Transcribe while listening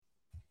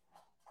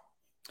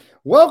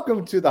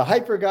Welcome to the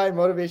Hyper Guy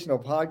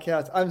Motivational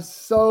Podcast. I'm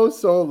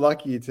so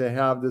lucky to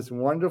have this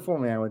wonderful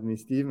man with me,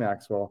 Steve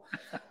Maxwell,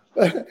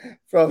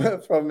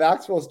 from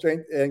Maxwell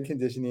Strength and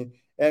Conditioning.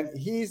 And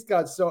he's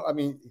got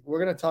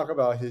we're going to talk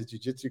about his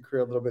jiu-jitsu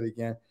career a little bit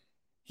again.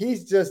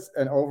 He's just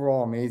an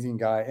overall amazing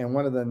guy and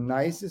one of the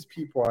nicest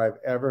people I've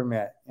ever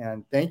met.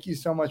 And thank you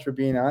so much for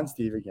being on,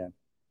 Steve, again.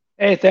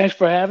 Hey, thanks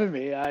for having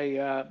me.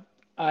 I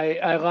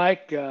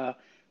like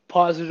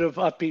positive,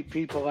 upbeat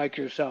people like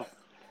yourself.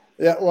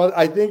 Yeah, well,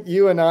 I think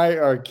you and I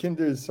are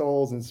kindred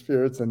souls and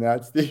spirits in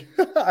that, Steve.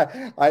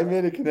 I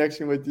made a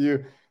connection with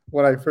you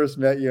when I first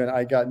met you, and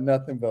I got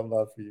nothing but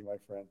love for you, my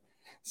friend.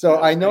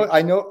 So I know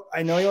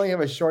you only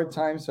have a short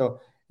time. So,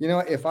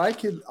 if I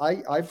could,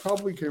 I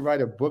probably could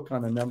write a book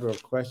on a number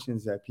of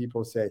questions that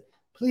people say,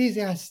 please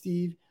ask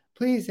Steve,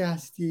 please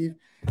ask Steve.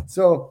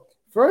 So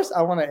first,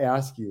 I want to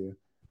ask you,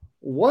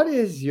 what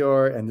is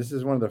and this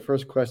is one of the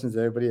first questions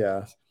that everybody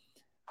asks,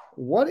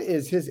 what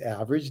is his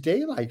average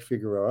day like,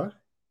 Figueroa?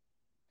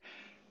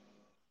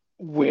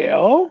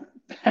 Well,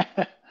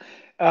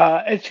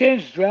 it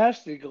changed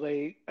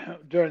drastically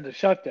during the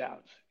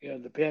shutdowns,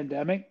 the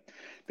pandemic,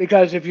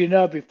 because if you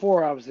know,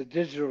 before I was a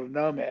digital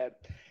nomad,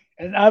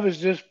 and I was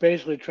just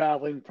basically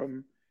traveling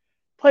from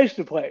place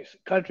to place,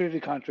 country to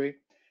country,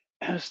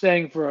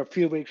 staying for a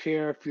few weeks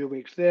here, a few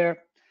weeks there,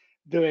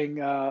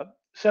 doing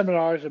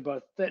seminars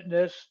about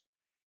fitness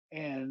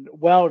and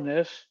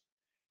wellness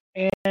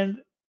and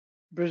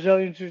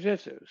Brazilian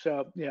Jiu-Jitsu.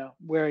 So,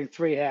 wearing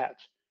three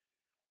hats.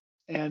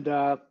 And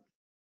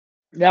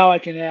now I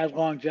can add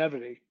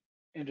longevity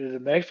into the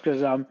mix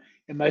because I'm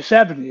in my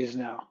 70s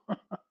now.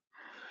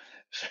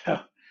 So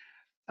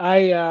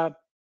I,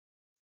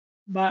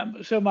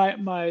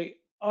 my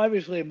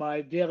obviously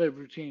my daily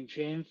routine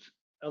changed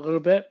a little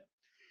bit,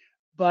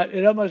 but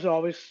it almost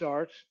always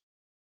starts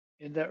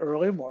in the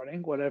early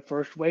morning when I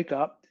first wake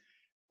up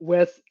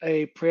with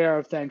a prayer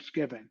of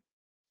thanksgiving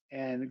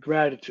and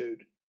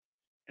gratitude.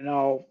 And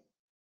I'll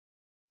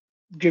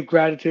give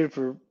gratitude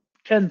for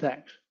 10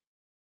 things.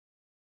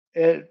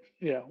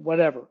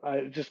 Whatever.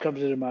 It just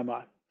comes into my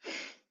mind.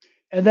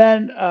 And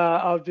then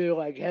I'll do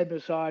like head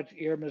massage,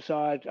 ear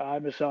massage, eye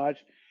massage,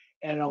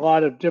 and a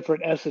lot of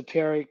different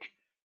esoteric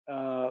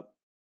uh,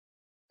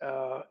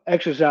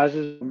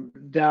 exercises,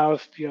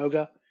 Taoist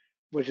yoga,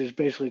 which is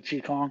basically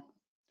Qigong,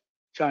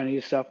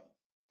 Chinese stuff,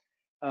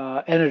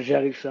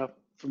 energetic stuff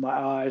for my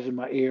eyes and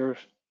my ears,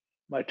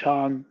 my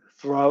tongue,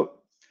 throat,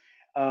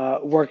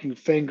 working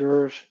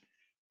fingers,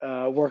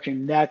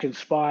 working neck and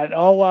spine,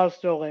 all while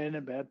still laying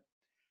in bed.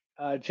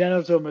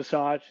 Genital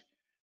massage,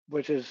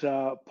 which is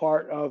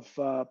part of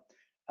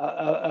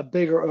a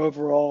bigger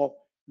overall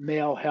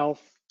male health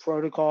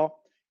protocol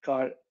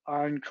called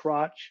Iron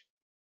Crotch.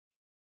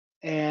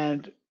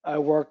 And I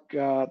work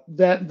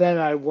then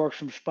I work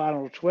some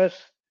spinal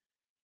twists,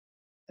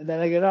 and then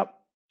I get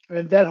up.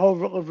 And that whole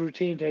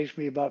routine takes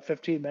me about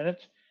 15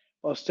 minutes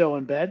while still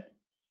in bed.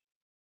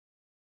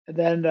 And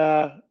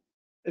then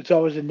it's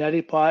always a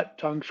neti pot,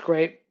 tongue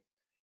scrape,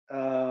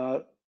 uh,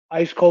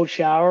 ice cold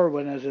shower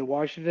when I was in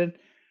Washington.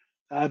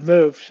 I've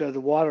moved, so the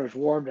water is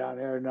warm down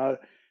here.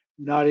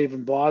 Not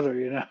even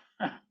bother,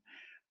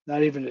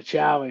 not even a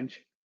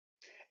challenge.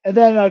 And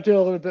then I'll do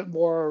a little bit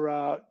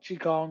more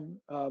qigong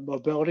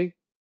mobility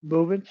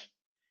movements,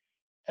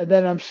 and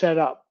then I'm set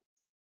up.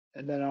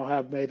 And then I'll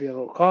have maybe a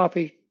little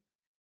coffee,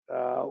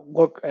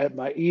 look at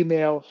my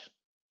emails,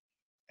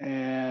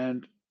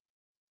 and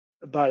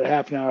about a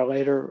half an hour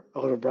later, a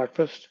little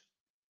breakfast.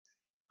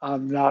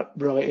 I'm not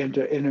really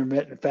into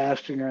intermittent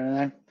fasting or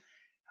anything.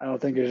 I don't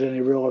think there's any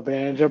real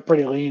advantage. I'm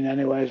pretty lean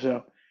anyway,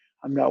 so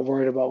I'm not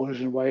worried about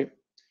losing weight.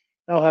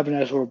 I'll have a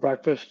nice little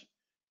breakfast.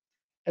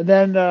 And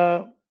then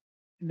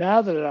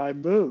now that I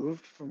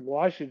moved from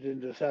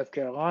Washington to South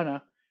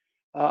Carolina,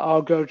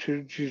 I'll go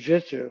to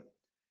jujitsu.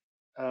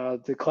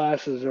 The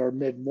classes are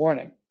mid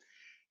morning.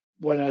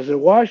 When I was in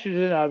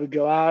Washington, I would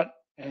go out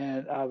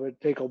and I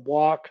would take a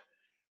walk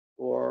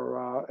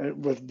or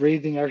with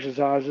breathing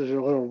exercises or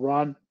a little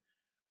run.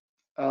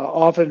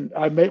 Often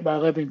I make my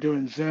living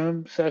doing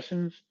Zoom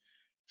sessions.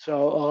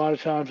 So a lot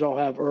of times I'll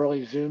have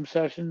early Zoom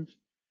sessions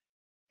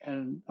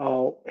and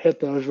I'll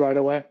hit those right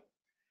away.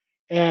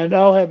 And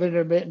I'll have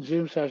intermittent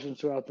Zoom sessions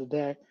throughout the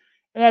day.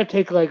 And I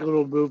take like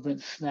little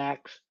movement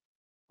snacks,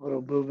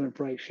 little movement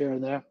breaks here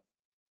and there.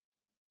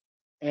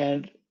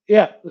 And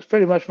yeah, it's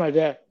pretty much my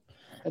day.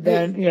 And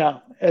then, Hey,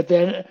 at the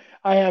end,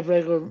 I have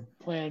regular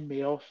planned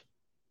meals.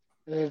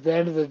 And at the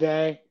end of the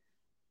day,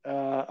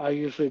 I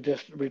usually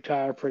just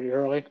retire pretty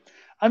early.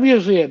 I'm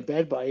usually in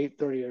bed by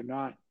 8:30 or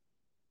 9.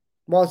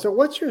 well, so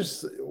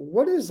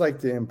what is like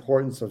the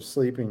importance of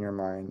sleep in your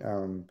mind?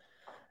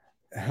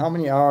 How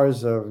many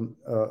hours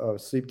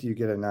of sleep do you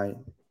get a night?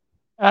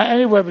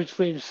 Anywhere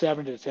between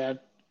 7 to 10,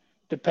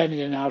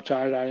 depending on how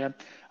tired I am.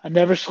 I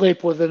never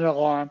sleep with an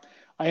alarm.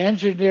 I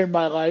engineered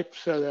my life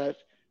so that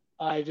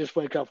I just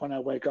wake up when I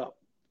wake up.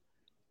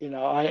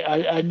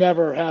 I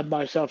never have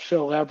myself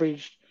so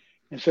leveraged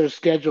and so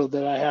scheduled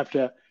that I have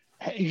to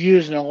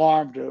use an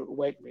alarm to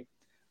wake me.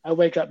 I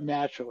wake up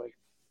naturally,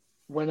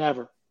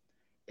 whenever.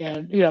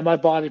 And, my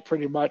body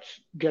pretty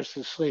much gets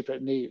the sleep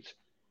it needs.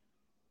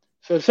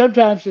 So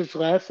sometimes it's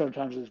less,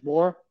 sometimes it's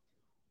more.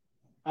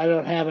 I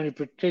don't have any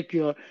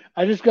particular,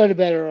 I just go to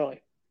bed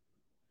early.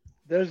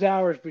 Those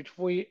hours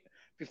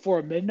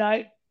before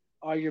midnight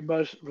are your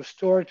most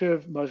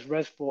restorative, most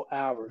restful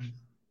hours.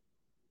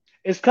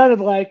 It's kind of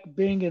like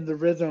being in the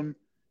rhythm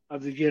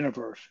of the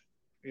universe,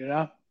 you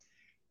know?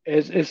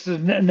 It's the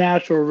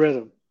natural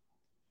rhythm,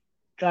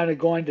 kind of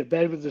going to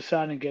bed with the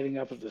sun and getting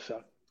up with the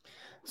sun.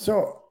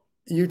 So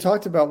you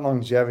talked about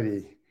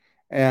longevity,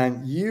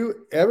 and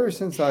you ever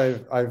since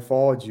I've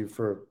followed you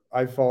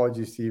I've followed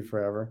you, Steve,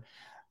 forever.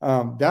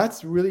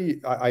 That's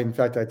really in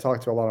fact I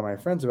talked to a lot of my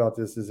friends about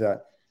this is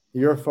that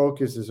your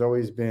focus has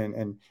always been,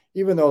 and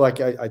even though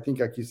like I think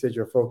like you said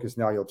your focus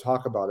now you'll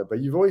talk about it, but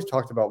you've always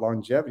talked about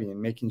longevity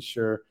and making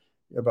sure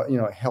about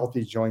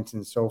healthy joints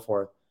and so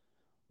forth.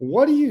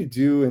 What do you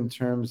do in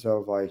terms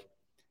of like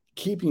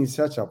keeping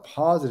such a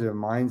positive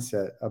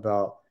mindset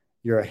about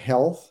your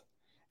health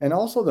and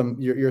also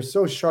you're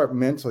so sharp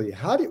mentally?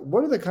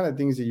 What are the kind of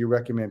things that you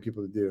recommend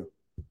people to do?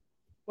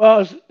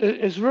 Well,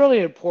 it's really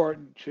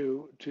important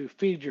to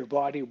feed your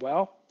body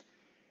well,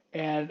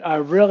 and I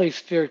really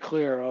steer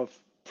clear of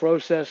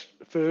processed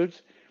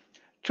foods.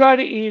 Try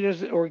to eat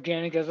as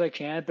organic as I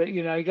can, but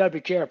you got to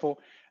be careful.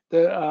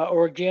 The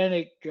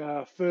organic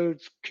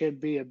foods can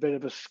be a bit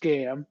of a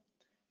scam,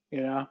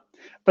 you know.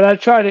 But I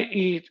try to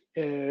eat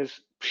as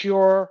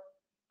pure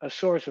a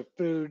source of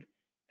food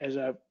as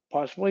I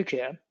possibly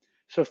can.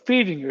 So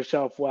feeding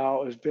yourself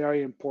well is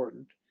very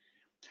important.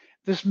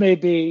 This may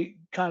be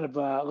kind of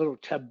a little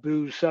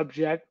taboo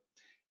subject.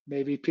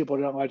 Maybe people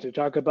don't like to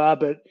talk about,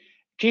 but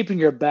keeping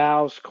your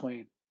bowels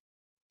clean,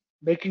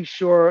 making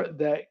sure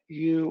that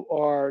you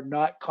are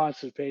not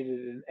constipated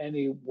in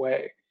any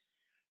way.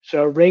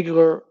 So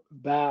regular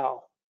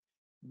bowel,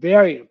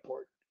 very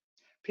important.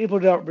 People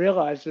don't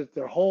realize that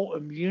their whole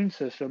immune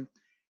system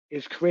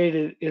is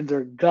created in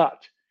their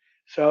gut.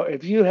 So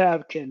if you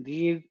have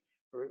candida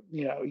or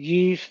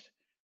yeast,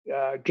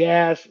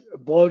 gas,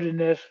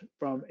 bloatedness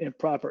from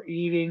improper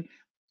eating,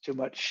 too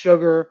much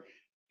sugar,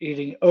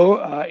 eating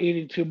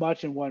too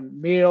much in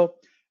one meal,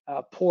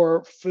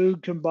 poor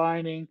food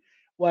combining,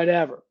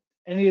 whatever,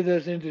 any of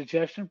those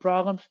indigestion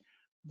problems,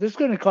 this is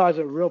going to cause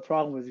a real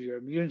problem with your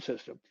immune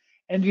system,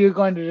 and you're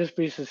going to just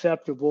be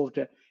susceptible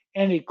to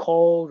any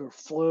cold or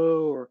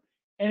flu or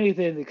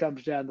anything that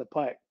comes down the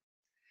pipe.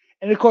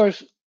 And of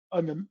course,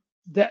 on the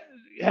that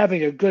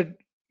having a good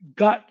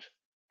gut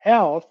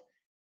health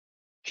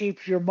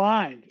keeps your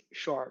mind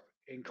sharp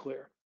and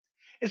clear.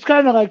 It's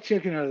kind of like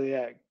chicken or the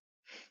egg.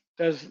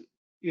 Does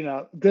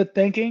good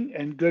thinking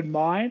and good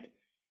mind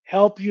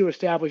help you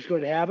establish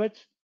good habits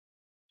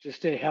to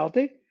stay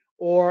healthy,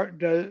 or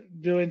does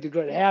doing the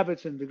good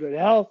habits and the good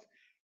health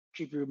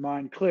keep your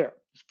mind clear?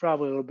 It's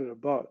probably a little bit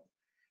of both,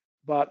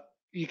 but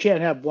you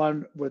can't have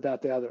one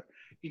without the other.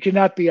 You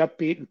cannot be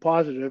upbeat and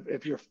positive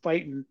if you're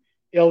fighting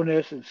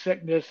illness and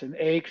sickness and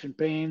aches and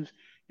pains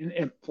and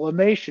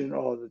inflammation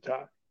all the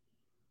time.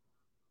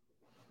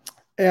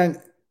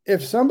 And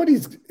if somebody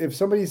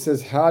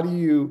says, how do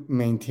you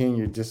maintain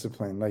your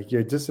discipline? Like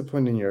you're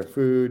disciplined in your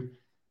food,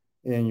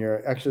 in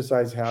your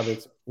exercise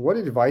habits. What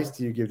advice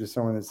do you give to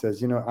someone that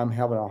says, I'm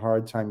having a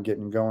hard time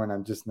getting going.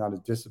 I'm just not as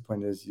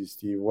disciplined as you,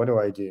 Steve. What do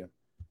I do?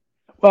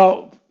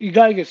 Well, you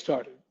got to get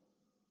started.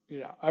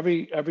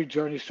 Every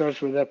journey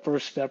starts with that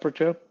first step or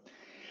two,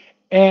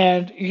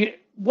 and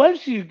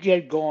once you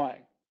get going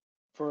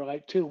for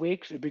like 2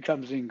 weeks, it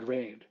becomes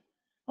ingrained. It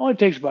only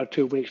takes about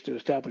 2 weeks to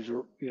establish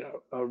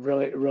a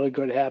really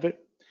good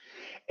habit.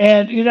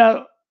 And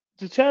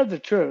to tell the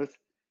truth,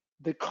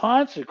 the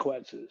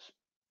consequences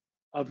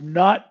of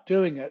not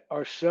doing it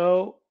are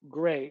so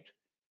great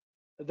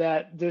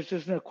that there's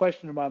just no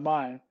question in my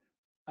mind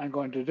I'm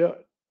going to do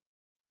it.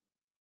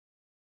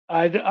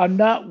 I'm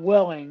not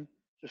willing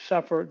to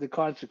suffer the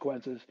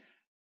consequences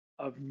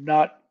of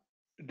not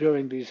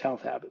doing these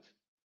health habits.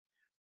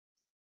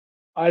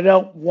 I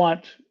don't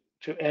want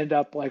to end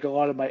up like a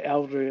lot of my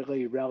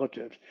elderly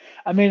relatives.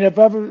 I mean, if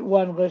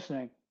everyone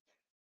listening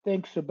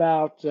thinks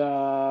about,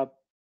 I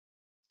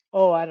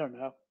don't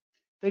know,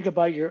 think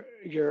about your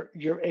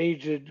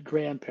aged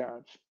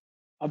grandparents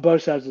on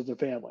both sides of the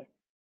family,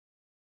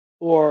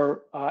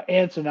 or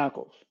aunts and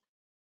uncles,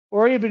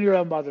 or even your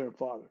own mother and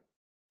father,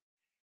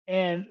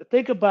 and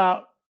think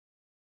about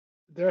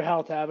their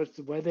health habits,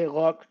 the way they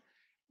look,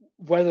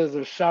 whether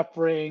they're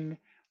suffering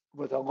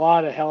with a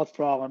lot of health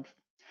problems.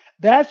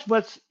 That's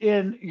what's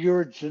in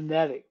your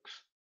genetics,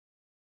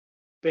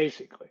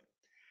 basically.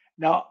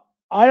 Now,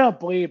 I don't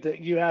believe that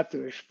you have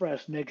to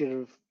express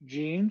negative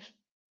genes.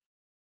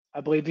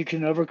 I believe you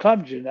can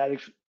overcome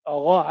genetics a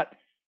lot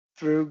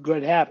through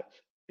good habits,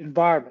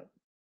 environment.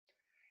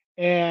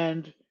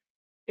 And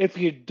if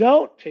you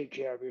don't take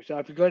care of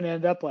yourself, you're going to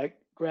end up like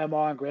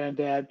grandma and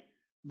granddad,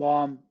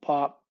 mom,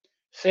 pop,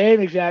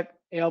 same exact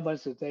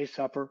ailments that they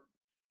suffer.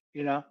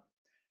 You know,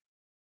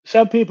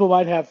 some people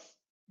might have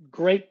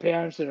great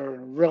parents that are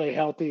really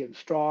healthy and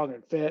strong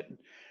and fit,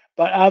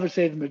 but I would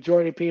say the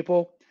majority of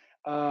people,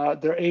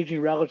 their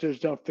aging relatives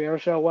don't fare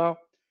so well.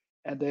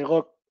 and they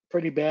look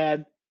pretty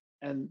bad,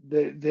 and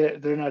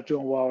they're not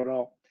doing well at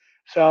all.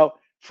 So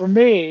for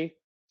me,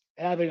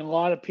 having a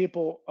lot of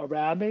people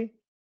around me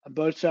on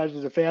both sides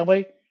of the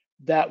family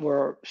that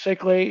were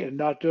sickly and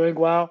not doing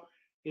well,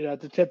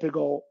 the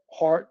typical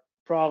heart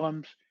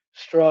problems,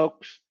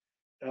 strokes,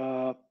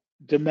 uh,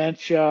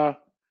 dementia,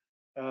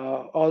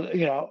 all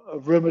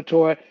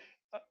rheumatoid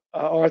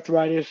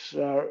arthritis,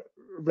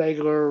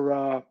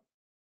 regular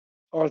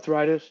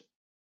arthritis,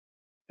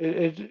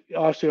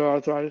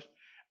 osteoarthritis.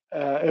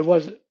 It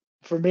was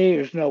for me.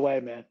 There's no way,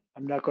 man.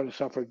 I'm not going to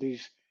suffer the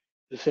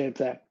same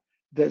thing.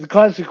 The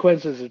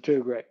consequences are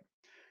too great.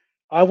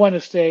 I want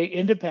to stay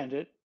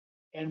independent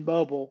and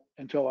mobile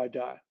until I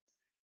die.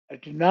 I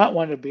do not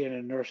want to be in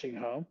a nursing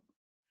home.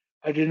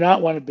 I do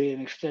not want to be in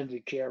an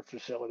extended care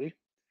facility.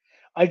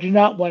 I do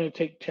not want to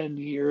take 10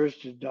 years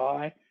to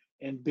die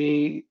and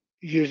be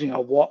using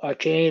a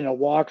cane, a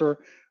walker,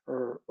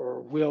 or a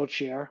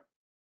wheelchair.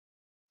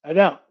 I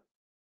don't.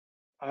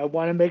 I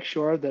want to make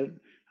sure that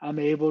I'm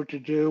able to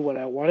do what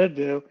I want to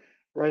do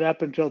right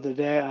up until the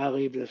day I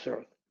leave this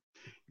earth.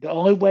 The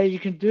only way you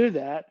can do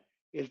that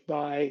is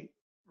by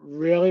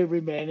really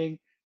remaining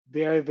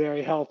very,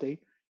 very healthy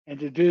and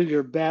to do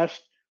your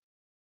best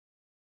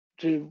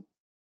to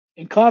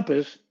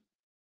encompass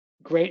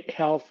great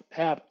health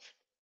habits.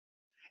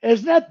 And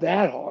it's not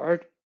that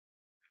hard,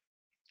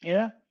 you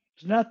know.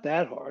 It's not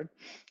that hard.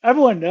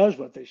 Everyone knows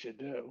what they should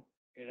do,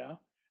 you know.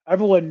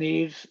 Everyone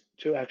needs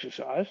to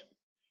exercise.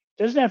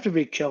 It doesn't have to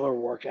be a killer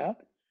workout,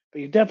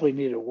 but you definitely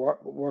need to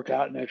work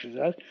out and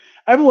exercise.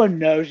 Everyone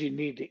knows you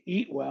need to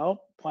eat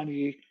well,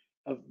 plenty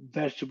of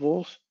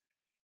vegetables,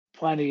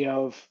 plenty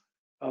of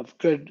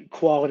good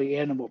quality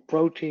animal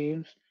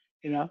proteins,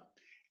 you know.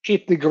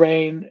 Keep the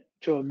grain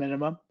to a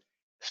minimum.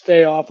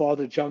 Stay off all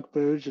the junk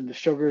foods and the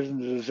sugars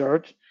and the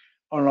desserts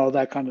and all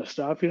that kind of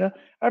stuff, you know.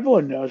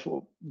 Everyone knows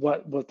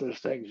what those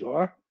things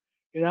are,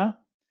 you know.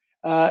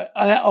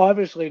 I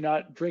obviously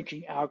not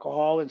drinking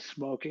alcohol and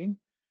smoking.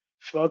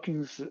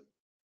 Smoking's a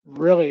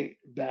really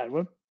bad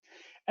one.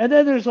 And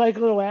then there's like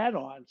little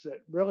add-ons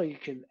that really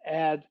can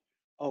add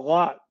a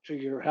lot to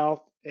your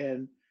health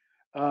and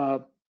uh,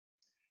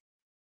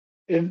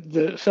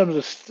 in some of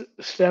the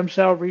stem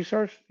cell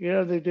research,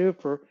 they do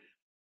for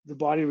the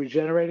body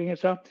regenerating and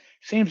stuff.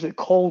 Seems that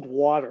cold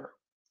water,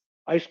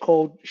 ice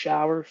cold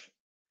showers,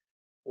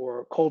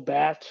 or cold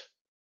baths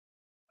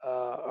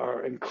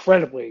are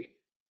incredibly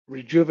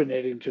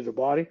rejuvenating to the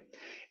body.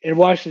 In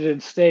Washington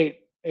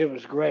State, it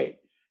was great.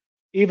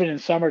 Even in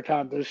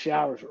summertime, those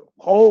showers were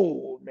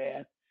cold,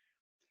 man.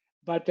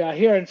 But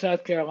here in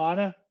South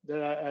Carolina,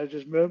 that I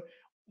just moved,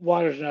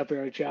 water's not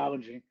very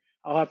challenging.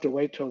 I'll have to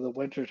wait till the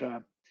winter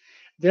time.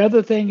 The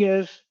other thing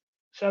is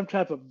some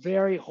type of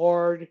very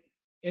hard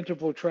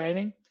interval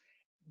training.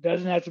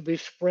 Doesn't have to be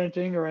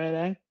sprinting or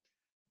anything,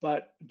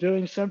 but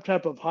doing some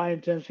type of high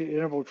intensity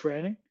interval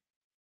training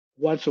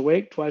once a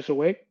week, twice a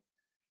week,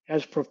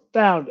 has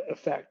profound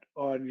effect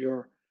on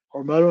your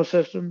hormonal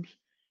systems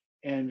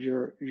and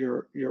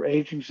your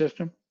aging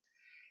system,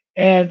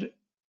 and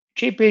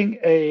keeping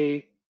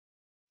a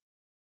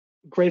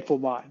grateful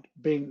mind,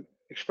 being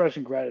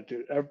expressing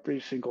gratitude every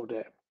single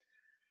day,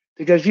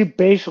 because you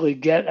basically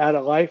get out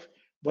of life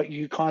what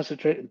you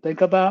concentrate and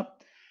think about.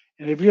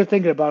 And if you're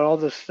thinking about all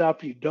the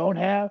stuff you don't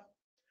have,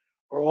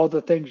 or all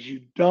the things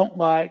you don't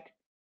like,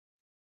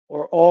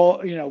 or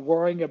all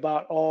worrying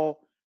about all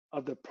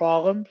of the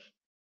problems,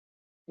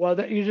 well,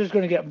 you're just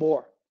going to get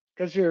more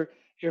because you're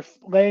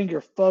laying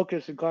your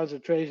focus and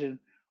concentration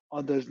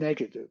on those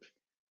negatives.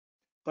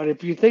 But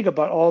if you think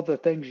about all the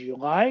things you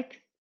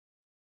like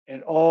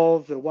and all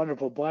the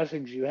wonderful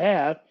blessings you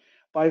have,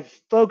 by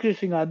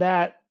focusing on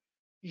that,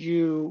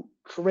 you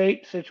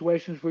create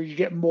situations where you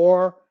get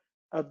more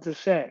of the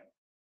same.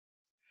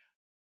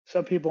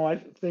 Some people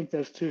might think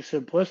that's too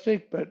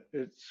simplistic, but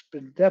it's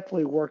been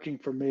definitely working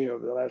for me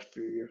over the last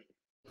few years.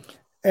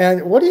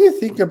 And what do you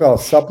think about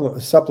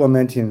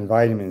supplementing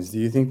vitamins? Do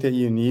you think that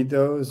you need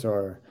those,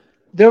 or?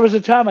 There was a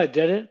time I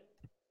did it.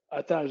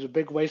 I thought it was a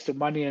big waste of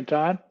money and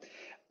time.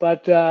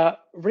 But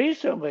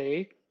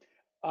recently,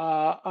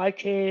 I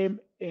came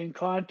in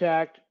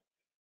contact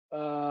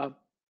uh,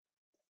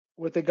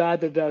 with a guy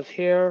that does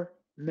hair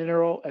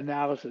mineral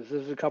analysis.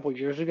 This is a couple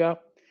years ago.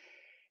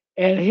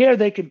 And here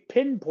they can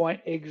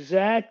pinpoint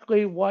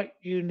exactly what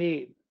you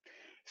need.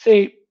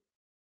 See,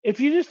 if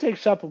you just take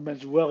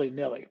supplements willy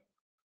nilly,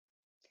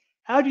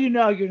 how do you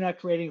know you're not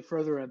creating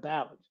further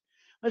imbalance?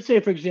 Let's say,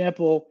 for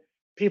example,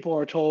 people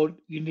are told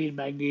you need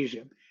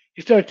magnesium.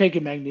 You start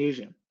taking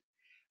magnesium,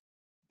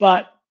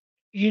 but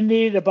you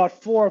need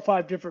about 4 or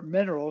 5 different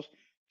minerals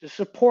to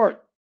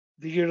support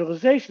the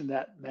utilization of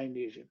that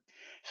magnesium.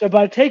 So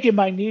by taking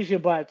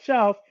magnesium by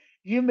itself,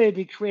 you may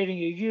be creating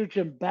a huge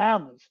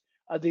imbalance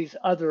of these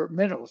other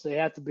minerals. They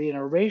have to be in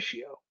a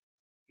ratio,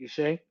 you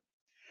see?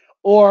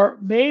 Or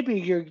maybe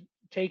you're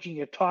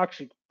taking a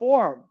toxic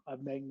form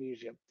of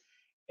magnesium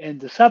in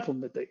the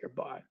supplement that you're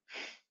buying.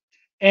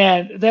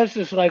 And that's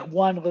just like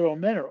one little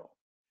mineral.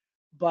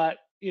 But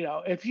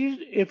if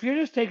you're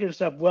just taking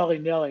stuff willy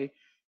nilly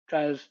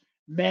because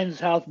Men's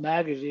Health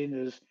magazine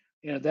is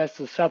That's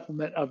the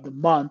supplement of the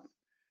month,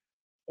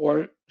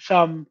 or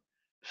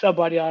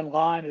somebody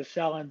online is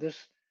selling this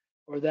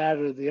or that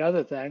or the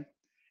other thing.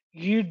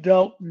 You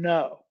don't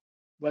know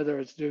whether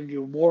it's doing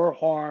you more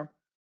harm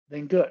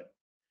than good.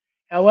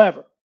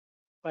 However,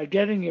 by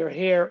getting your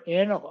hair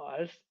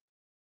analyzed,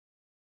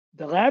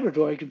 the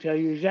laboratory can tell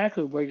you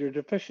exactly where you're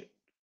deficient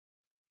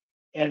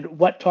and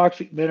what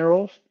toxic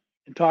minerals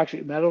and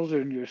toxic metals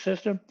are in your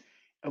system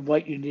and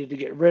what you need to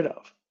get rid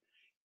of.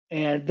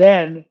 And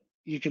then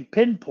you can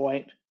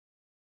pinpoint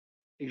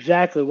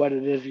exactly what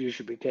it is you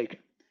should be taking.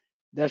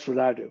 That's what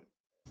I do.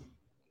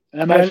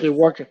 And I'm And actually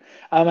working.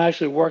 I'm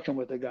actually working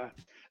with a guy.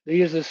 They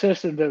use a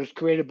system that was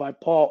created by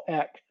Paul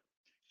Eck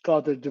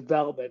called the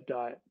development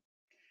diet.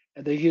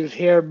 And they use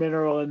hair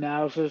mineral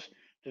analysis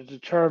to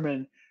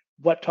determine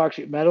what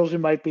toxic metals there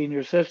might be in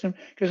your system.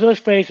 Because let's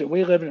face it,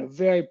 we live in a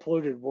very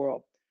polluted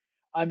world.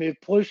 I mean,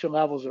 pollution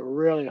levels are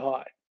really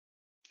high.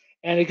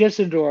 And it gets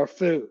into our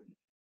food,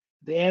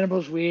 the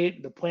animals we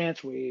eat, the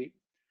plants we eat.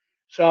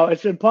 So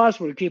it's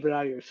impossible to keep it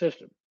out of your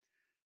system.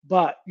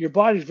 But your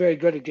body's very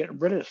good at getting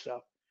rid of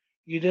stuff.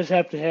 You just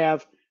have to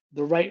have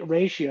the right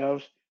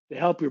ratios to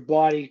help your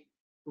body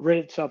rid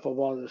itself of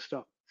all this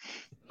stuff.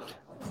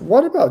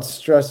 what about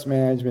stress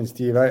management,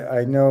 Steve?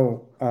 I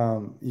know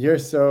you're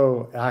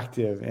so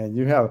active and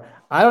you have,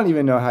 I don't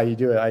even know how you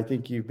do it. I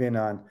think you've been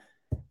on,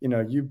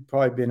 you've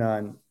probably been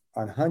on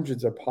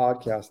hundreds of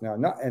podcasts now.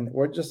 Not, and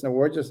we're just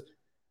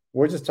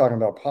talking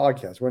about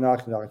podcasts. We're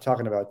not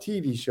talking about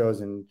TV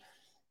shows and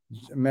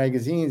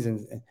magazines,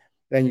 and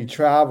then you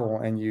travel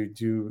and you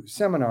do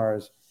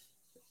seminars.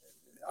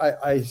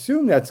 I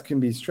assume that can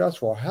be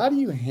stressful. How do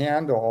you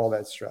handle all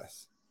that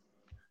stress?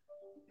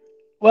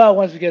 Well,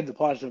 once again, the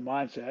positive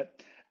mindset.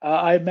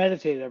 I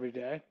meditate every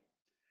day.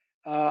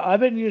 I've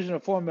been using a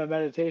form of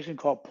meditation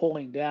called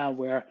pulling down,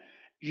 where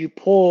you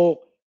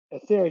pull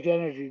etheric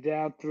energy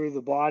down through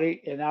the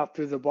body and out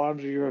through the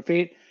bottoms of your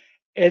feet.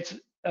 It's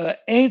an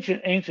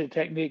ancient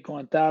technique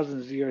going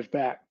thousands of years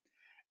back.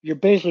 You're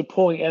basically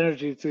pulling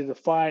energy through the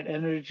fine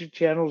energy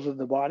channels of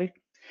the body.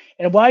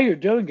 And while you're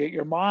doing it,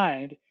 your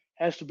mind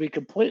has to be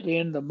completely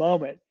in the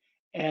moment.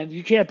 And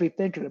you can't be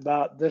thinking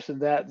about this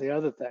and that and the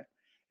other thing.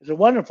 It's a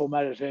wonderful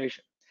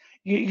meditation.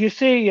 You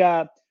see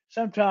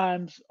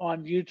sometimes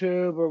on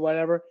YouTube or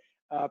whatever,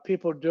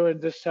 people doing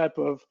this type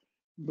of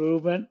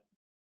movement,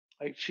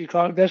 like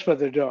Qigong, that's what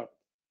they're doing.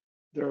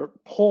 They're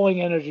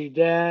pulling energy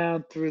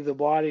down through the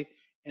body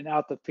and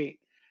out the feet.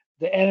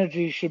 The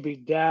energy should be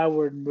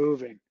downward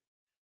moving,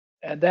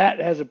 and that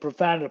has a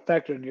profound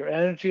effect on your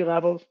energy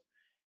levels,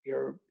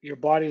 your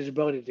body's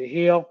ability to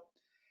heal,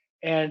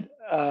 and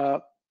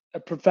a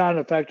profound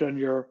effect on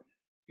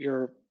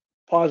your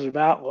positive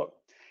outlook.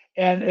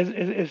 And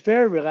it's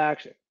very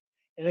relaxing,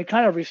 and it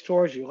kind of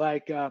restores you,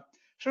 like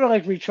sort of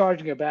like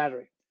recharging a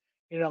battery.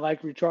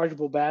 Like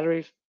rechargeable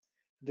batteries,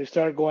 they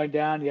start going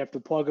down. You have to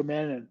plug them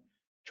in and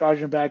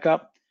charge them back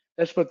up.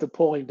 That's what the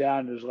pulling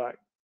down is like.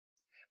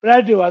 But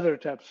I do other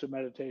types of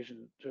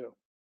meditation too.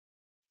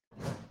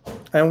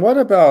 And what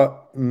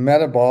about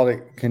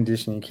metabolic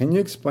conditioning? Can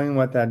you explain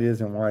what that is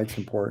and why it's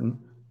important?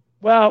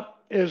 Well,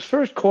 it was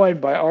first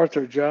coined by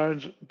Arthur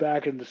Jones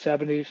back in the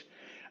 70s.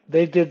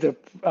 They did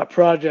a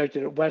project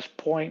at West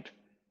Point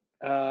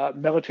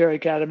Military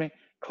Academy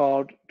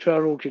called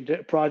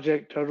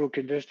Project Total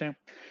Conditioning.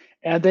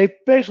 And they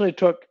basically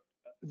took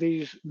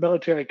these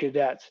military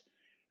cadets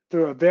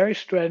through a very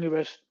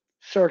strenuous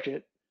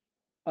circuit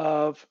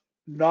of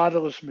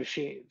Nautilus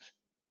machines.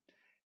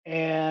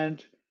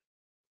 And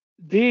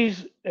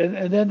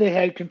and then they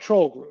had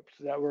control groups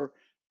that were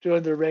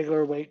doing their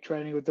regular weight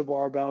training with the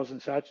barbells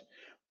and such,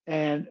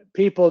 and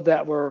people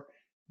that were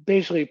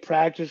basically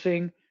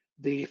practicing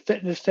the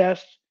fitness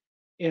tests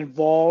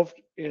involved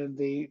in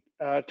the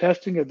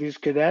testing of these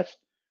cadets.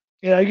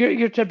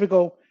 Your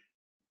typical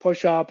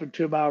push up and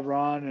 2 mile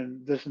run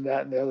and this and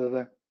that and the other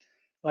thing,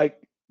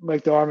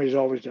 like the Army's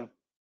always done.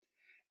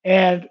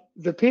 And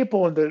the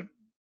people in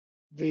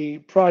the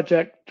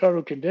project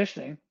Total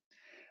Conditioning,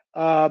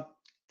 uh,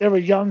 they were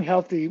young,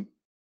 healthy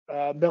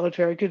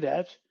military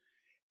cadets,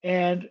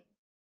 and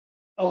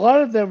a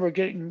lot of them were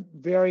getting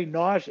very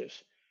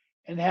nauseous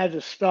and had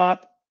to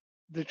stop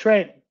the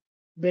training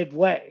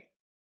midway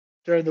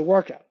during the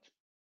workouts.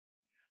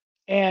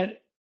 And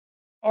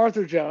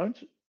Arthur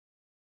Jones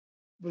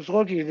was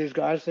looking at these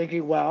guys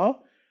thinking,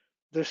 well,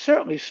 they're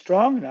certainly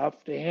strong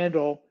enough to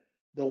handle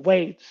the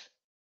weights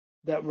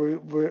that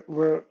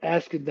we're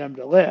asking them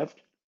to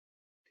lift.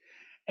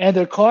 And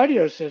their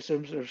cardio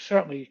systems are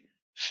certainly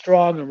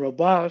strong and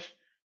robust.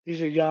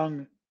 These are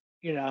young,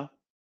 you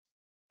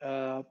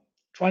know,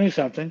 20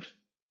 somethings.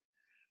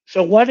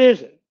 So, what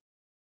is it?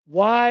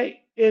 Why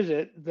is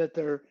it that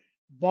their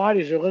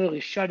bodies are literally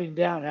shutting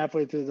down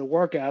halfway through the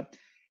workout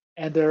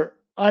and they're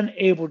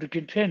unable to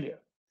continue?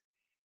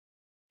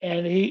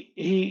 And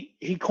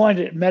he coined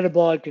it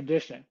metabolic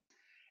conditioning.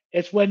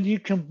 It's when you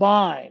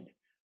combine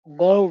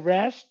low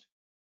rest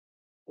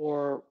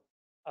or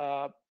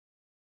uh,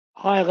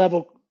 high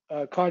level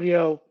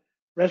cardio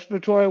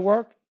respiratory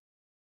work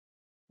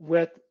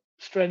with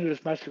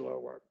strenuous muscular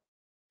work.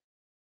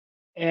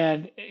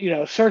 And,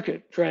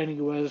 circuit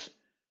training was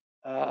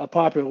a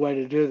popular way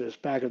to do this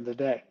back in the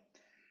day.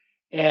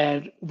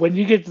 And when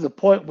you get to the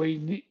point where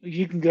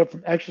you can go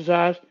from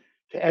exercise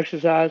to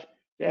exercise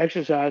to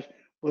exercise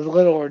with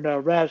little or no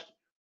rest,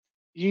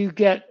 you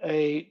get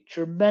a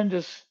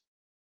tremendous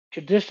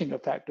conditioning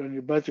effect on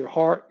both your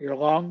heart, your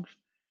lungs,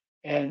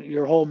 and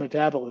your whole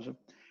metabolism,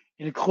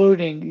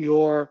 including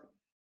your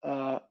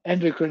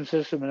endocrine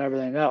system and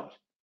everything else.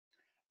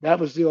 That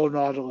was the old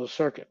Nautilus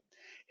circuit.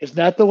 It's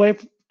not the way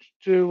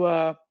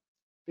to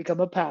become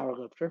a power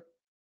lifter.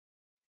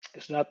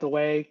 It's not the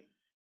way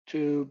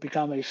to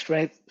become a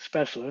strength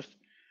specialist.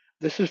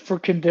 This is for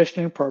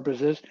conditioning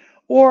purposes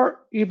or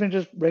even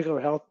just regular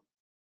health.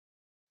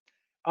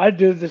 I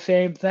do the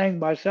same thing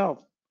myself.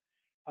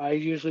 I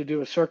usually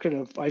do a circuit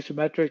of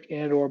isometric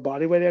and or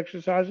bodyweight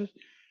exercises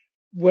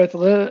with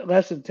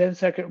less than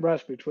 10-second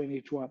rest between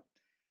each one.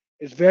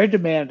 It's very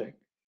demanding.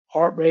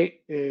 Heart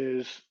rate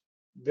is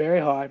very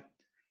high,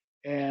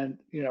 and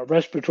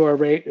respiratory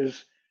rate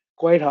is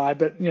quite high,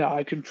 but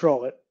I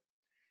control it.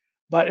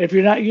 But if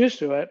you're not used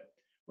to it,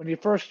 when you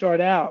first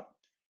start out,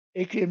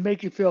 it can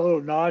make you feel a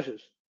little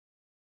nauseous.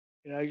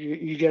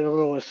 You get a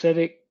little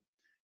acidic,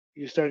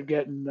 you start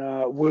getting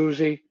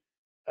woozy.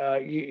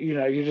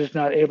 You're just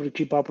not able to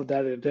keep up with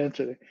that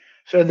intensity.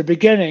 So in the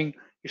beginning,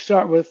 you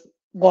start with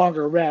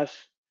longer rests,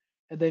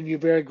 and then you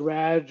very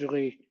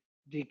gradually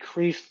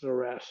decrease the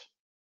rest.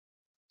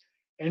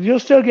 And you'll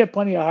still get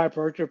plenty of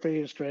hypertrophy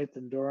and strength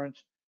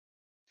endurance.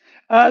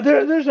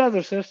 There's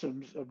other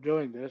systems of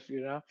doing this.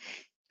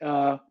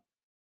 Uh,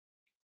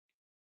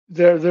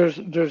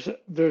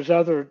 there's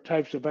other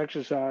types of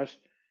exercise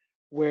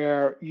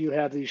where you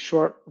have these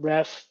short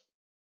rests.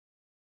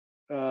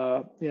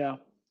 Kettlebells,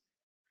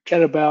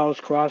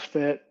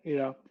 CrossFit.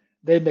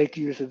 They make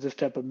use of this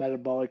type of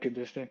metabolic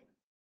conditioning.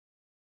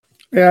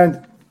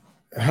 And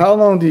how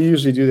long do you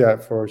usually do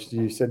that for? So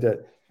you said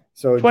that.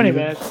 So 20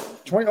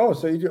 minutes. 20. Oh,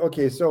 so you do.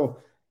 Okay. So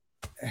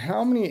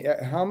how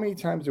many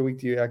times a week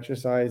do you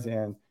exercise?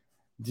 And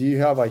do you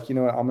have I'm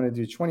going to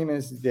do 20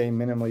 minutes a day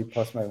minimally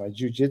plus my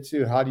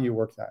jiu-jitsu? How do you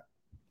work that?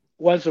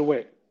 Once a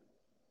week.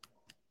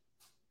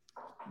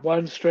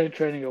 One strength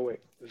training a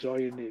week is all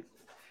you need.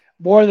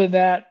 More than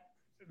that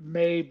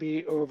may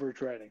be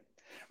overtraining.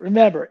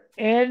 Remember,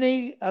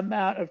 any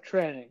amount of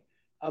training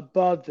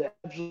above the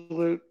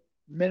absolute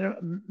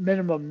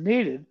minimum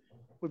needed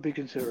would be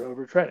considered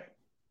overtraining.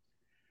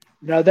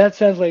 Now, that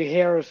sounds like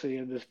heresy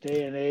in this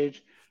day and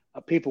age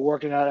of people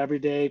working out every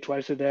day,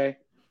 twice a day,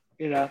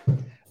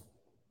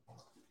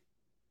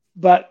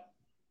 But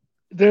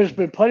there's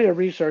been plenty of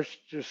research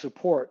to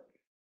support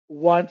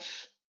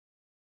once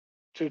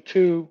to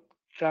 2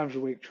 times a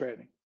week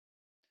training.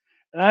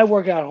 And I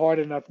work out hard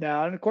enough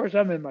now. And of course,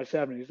 I'm in my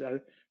 70s.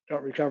 I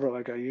don't recover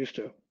like I used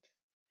to.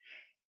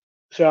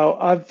 So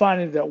I'm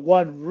finding that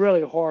one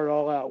really hard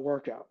all out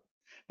workout.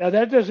 Now,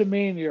 that doesn't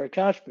mean you're a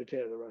couch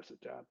potato the rest of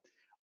the time.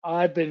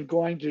 I've been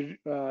going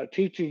to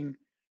teaching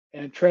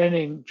and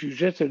training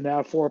jiu-jitsu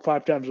now 4 or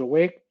 5 times a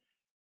week.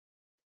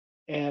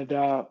 And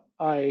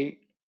I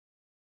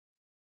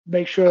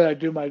make sure that I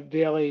do my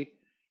daily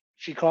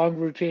Qigong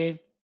routine.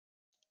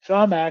 So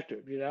I'm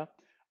active,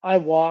 I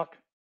walk.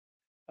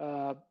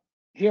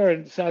 Here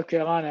in South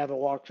Carolina, I haven't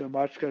walked so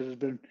much because it's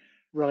been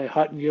really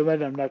hot and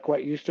humid. I'm not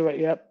quite used to it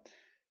yet.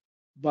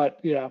 But,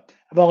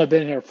 I've only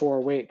been here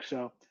 4 weeks.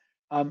 So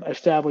I'm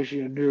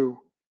establishing a new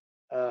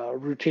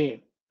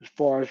routine as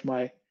far as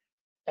my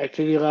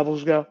activity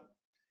levels go.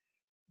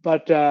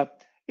 But,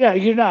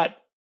 you're not,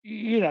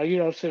 you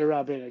don't sit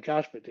around being a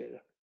couch potato.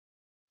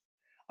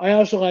 I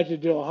also like to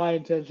do a high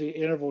intensity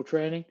interval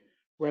training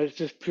where it's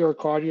just pure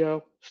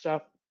cardio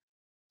stuff.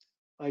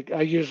 Like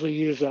I usually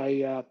use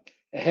a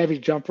heavy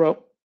jump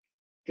rope,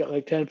 get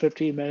like 10,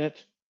 15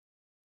 minutes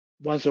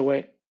once a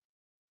week.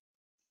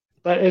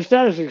 But it's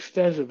not as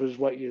extensive as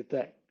what you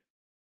think.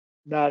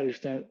 Not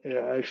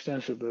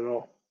extensive at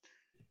all.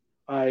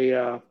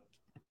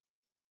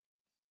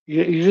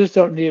 You just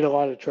don't need a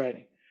lot of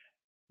training.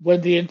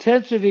 When the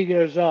intensity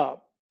goes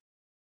up,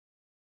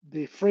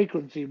 the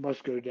frequency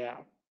must go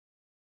down.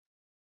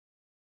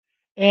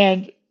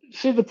 And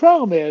see, the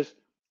problem is,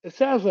 it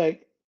sounds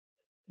like,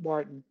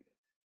 Martin,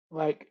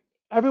 like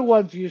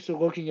everyone's used to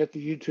looking at the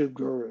YouTube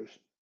gurus.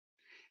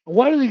 And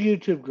what are the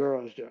YouTube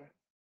gurus doing?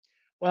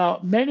 Well,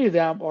 many of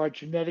them are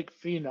genetic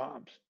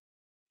phenoms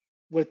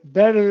with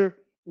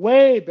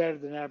way better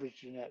than average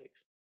genetics.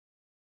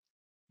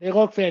 They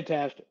look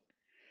fantastic.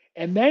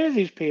 And many of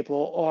these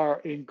people are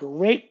in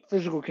great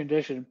physical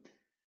condition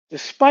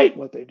despite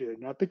what they do,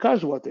 not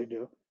because of what they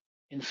do,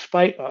 in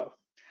spite of.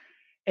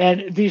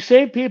 And these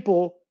same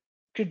people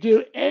could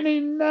do any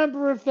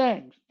number of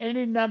things,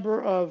 any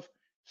number of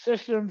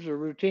systems or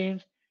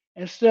routines,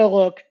 and still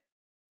look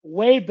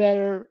way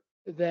better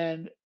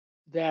than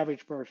the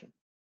average person,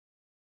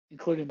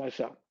 including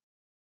myself.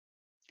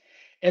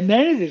 And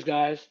many of these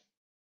guys,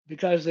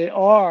 because they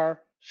are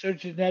so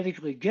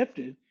genetically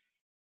gifted,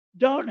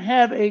 don't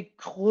have a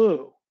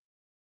clue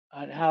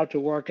on how to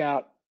work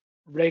out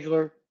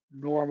regular,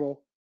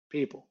 normal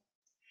people.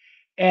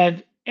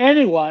 And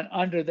anyone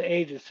under the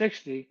age of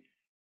 60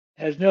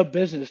 has no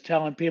business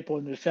telling people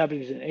in their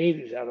 70s and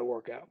 80s how to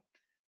work out.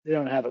 They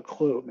don't have a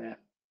clue, man.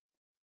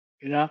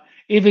 You know,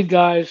 even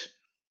guys,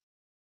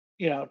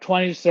 20s,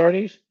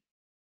 30s,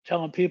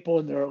 telling people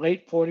in their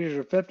late 40s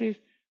or 50s,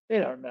 they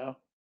don't know.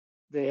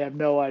 They have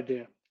no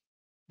idea.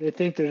 They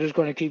think they're just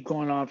going to keep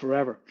going on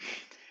forever.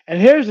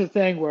 And here's the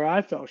thing where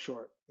I fell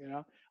short.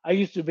 I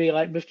used to be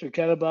like Mr.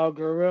 Kettlebell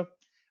Guru.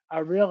 I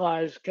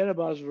realized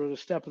kettlebells were a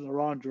step in the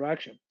wrong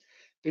direction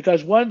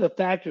because one of the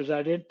factors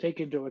I didn't take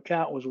into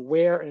account was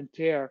wear and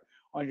tear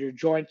on your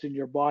joints and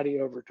your body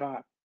over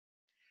time.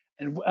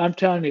 And I'm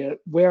telling you,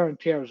 wear and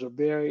tear is a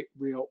very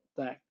real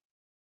thing.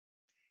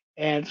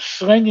 And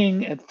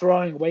slinging and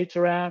throwing weights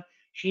around,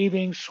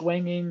 heaving,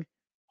 swinging,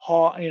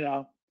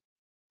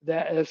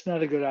 that's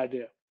not a good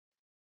idea.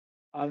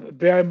 I'm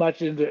very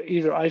much into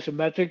either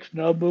isometrics,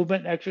 no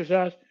movement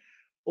exercise,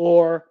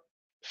 or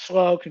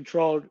slow,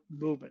 controlled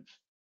movements.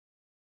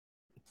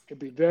 It can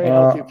be very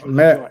healthy for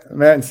the joint.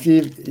 Matt and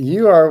Steve,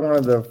 you are one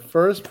of the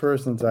first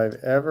persons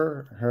I've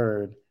ever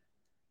heard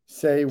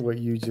say what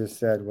you just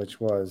said, which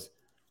was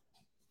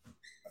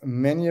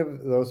many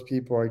of those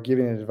people are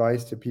giving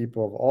advice to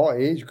people of all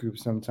age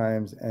groups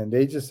sometimes, and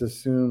they just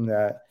assume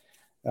that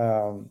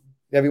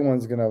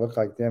everyone's going to look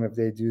like them if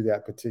they do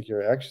that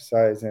particular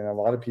exercise. And a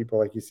lot of people,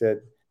 like you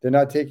said, they're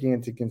not taking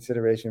into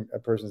consideration a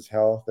person's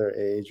health, their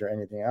age, or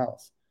anything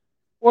else.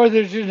 Or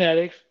their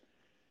genetics.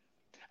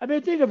 I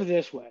mean, think of it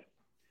this way.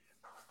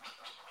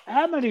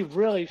 How many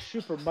really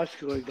super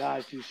muscular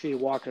guys do you see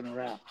walking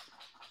around?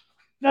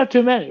 Not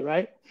too many,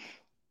 right?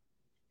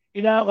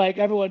 Like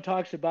everyone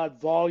talks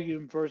about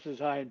volume versus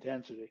high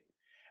intensity.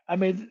 I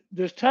mean,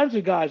 there's tons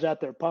of guys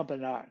out there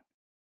pumping iron,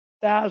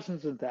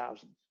 thousands and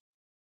thousands.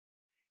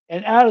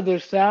 And out of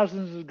those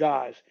thousands of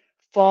guys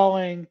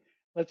following,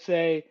 let's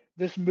say,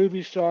 this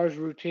movie star's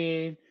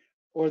routine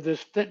or this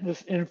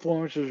fitness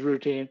influencer's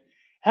routine,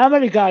 how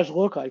many guys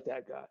look like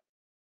that guy?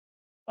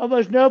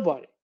 Almost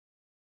nobody.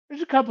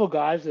 There's a couple of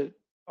guys that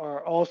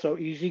are also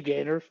easy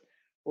gainers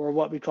or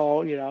what we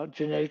call,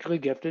 genetically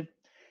gifted.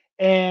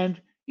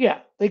 And yeah,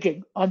 they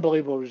get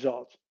unbelievable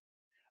results.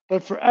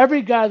 But for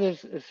every guy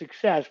that's a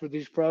success with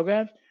these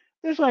programs,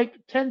 there's like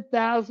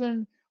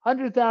 10,000,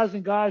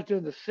 100,000 guys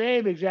doing the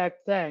same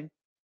exact thing.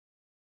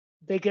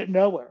 They get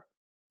nowhere.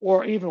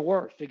 Or even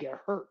worse, they get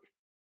hurt.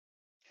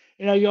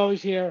 You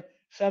always hear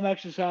some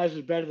exercise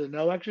is better than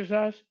no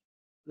exercise.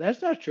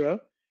 That's not true.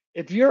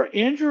 If you're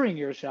injuring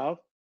yourself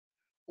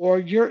or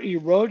you're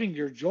eroding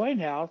your joint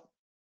health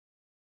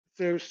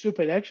through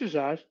stupid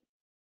exercise,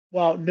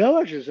 well, no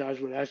exercise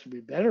would actually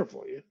be better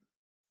for you.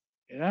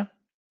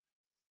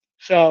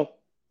 So,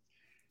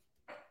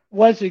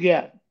 once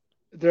again,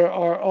 there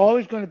are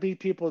always going to be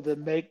people that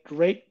make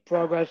great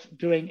progress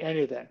doing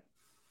anything.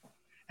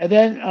 And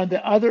then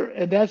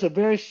and that's a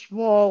very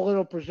small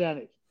little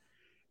percentage.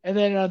 And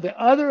then on the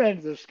other end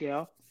of the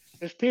scale,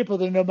 there's people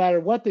that no matter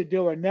what they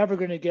do are never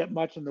going to get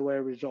much in the way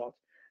of results.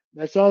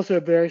 That's also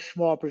a very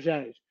small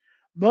percentage.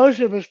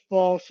 Most of us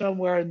fall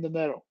somewhere in the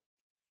middle,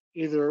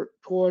 either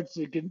towards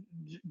the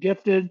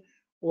gifted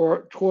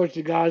or towards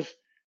the guys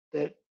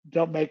that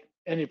don't make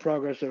any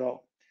progress at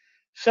all.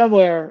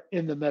 Somewhere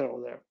in the middle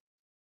there,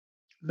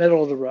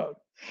 middle of the road.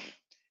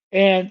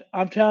 And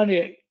I'm telling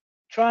you,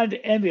 trying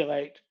to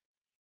emulate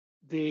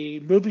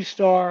the movie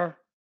star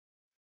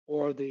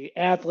or the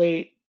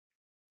athlete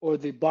or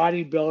the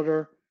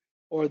bodybuilder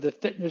or the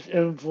fitness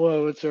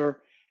influencer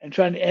and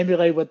trying to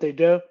emulate what they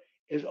do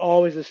is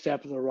always a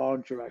step in the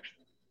wrong direction.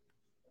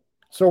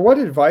 So what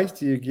advice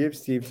do you give,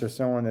 Steve, to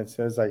someone that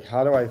says, like,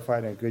 how do I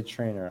find a good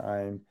trainer?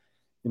 I'm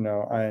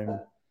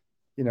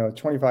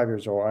 25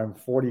 years old, I'm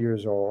 40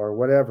 years old, or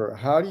whatever.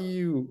 How do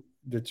you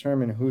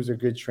determine who's a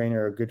good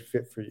trainer or a good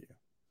fit for you?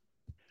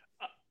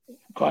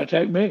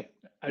 Contact me.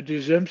 I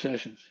do Zoom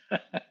sessions.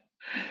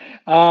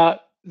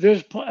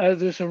 There's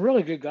some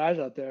really good guys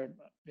out there.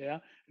 Yeah.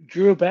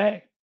 Drew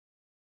Bay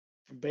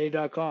from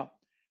Bay.com.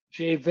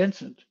 Jay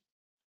Vincent.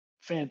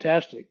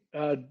 Fantastic.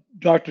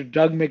 Dr.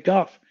 Doug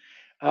McDuff.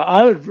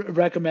 I would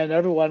recommend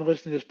everyone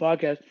listening to this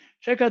podcast,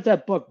 check out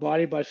that book,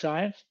 Body by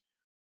Science.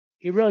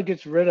 He really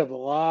gets rid of a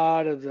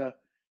lot of the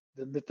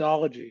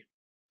mythology,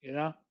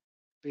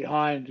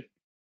 behind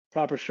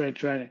proper strength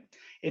training.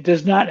 It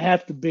does not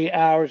have to be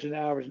hours and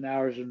hours and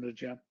hours in the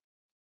gym.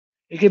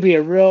 It can be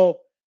a real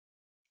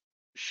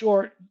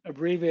short,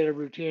 abbreviated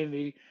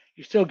routine.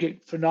 You still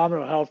get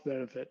phenomenal health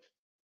benefits.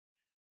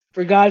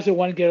 For guys that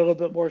want to get a little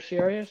bit more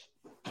serious,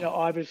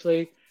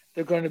 obviously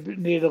they're going to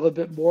need a little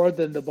bit more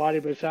than the Body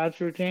by Science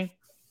routine.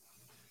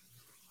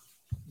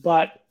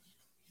 But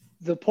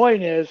the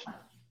point is,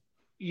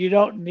 you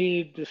don't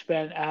need to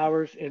spend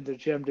hours in the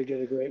gym to get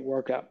a great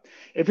workout.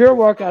 If your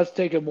workout's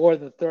taking more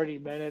than 30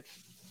 minutes,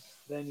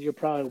 then you're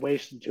probably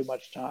wasting too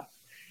much time.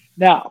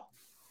 Now,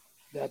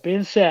 that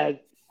being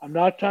said, I'm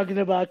not talking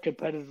about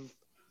competitive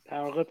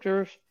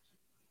powerlifters,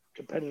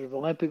 competitive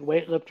Olympic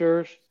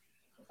weightlifters,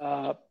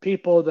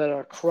 people that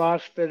are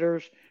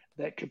CrossFitters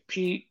that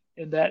compete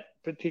in that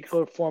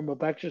particular form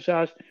of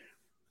exercise.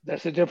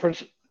 That's the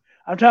difference.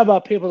 I'm talking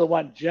about people that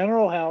want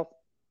general health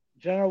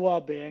general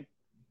well-being,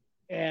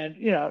 and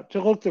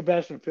to look their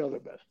best and feel their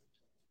best.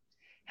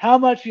 How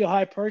much you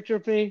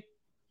hypertrophy?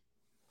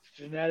 It's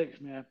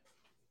genetics, man.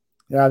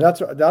 Yeah,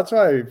 that's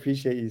why I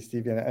appreciate you,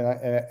 Stephen.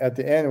 And at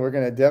the end, we're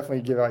going to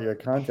definitely give out your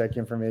contact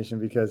information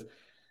because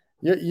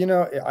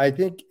I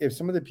think if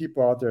some of the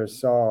people out there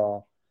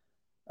saw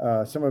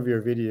some of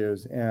your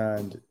videos,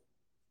 and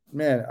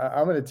man,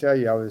 I'm going to tell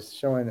you, I was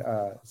showing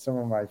some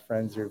of my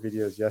friends your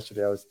videos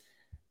yesterday.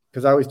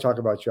 Because I always talk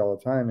about you all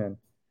the time, and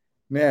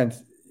man,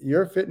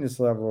 your fitness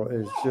level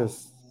is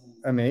just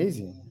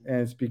amazing, and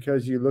it's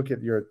because you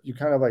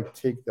kind of like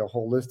take the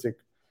holistic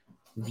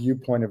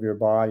viewpoint of your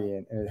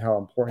body and how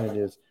important it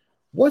is.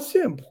 What's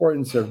the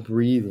importance of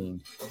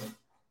breathing?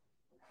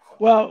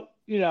 Well,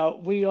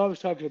 we always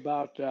talk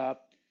about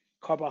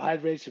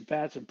carbohydrates and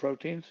fats and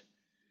proteins,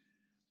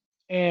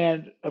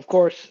 and of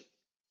course,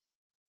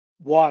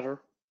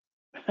 water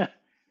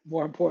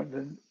more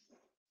important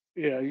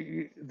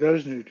than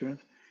those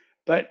nutrients.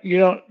 But you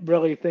don't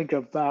really think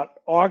about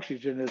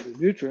oxygen as a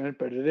nutrient,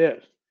 but it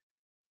is.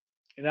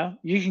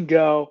 You can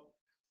go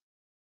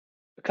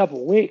a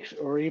couple of weeks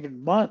or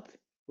even month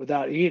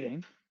without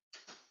eating.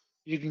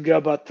 You can go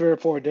about 3 or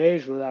 4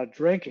 days without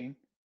drinking,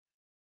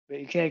 but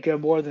you can't go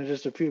more than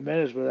just a few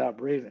minutes without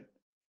breathing.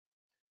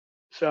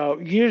 So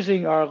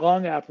using our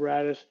lung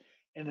apparatus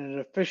in an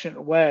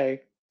efficient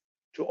way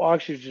to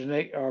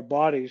oxygenate our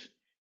bodies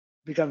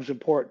becomes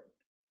important.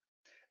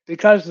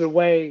 Because of the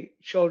way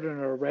children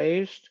are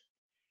raised,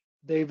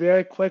 they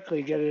very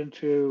quickly get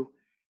into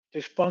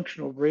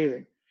dysfunctional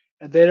breathing,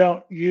 and they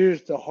don't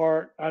use the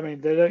heart. I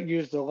mean, they don't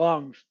use the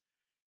lungs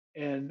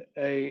in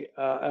a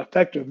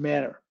effective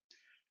manner.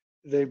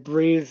 They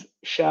breathe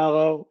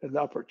shallow in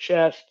the upper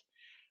chest,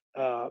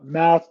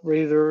 mouth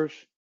breathers,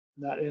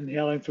 not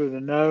inhaling through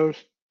the nose.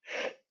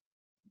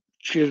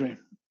 Excuse me.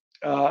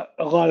 A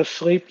lot of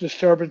sleep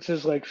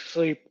disturbances like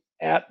sleep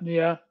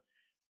apnea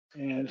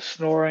and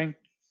snoring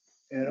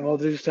and all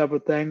these type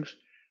of things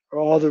are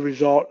all the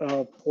result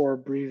of poor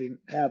breathing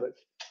habits.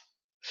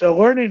 So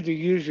learning to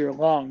use your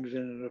lungs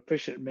in an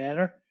efficient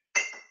manner,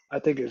 I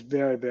think, is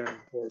very, very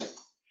important.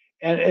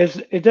 And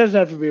it doesn't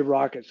have to be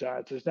rocket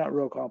science. It's not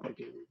real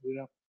complicated.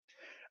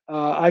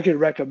 I could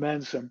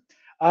recommend some.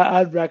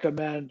 I'd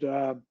recommend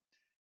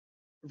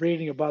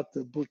reading about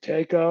the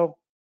Buteyko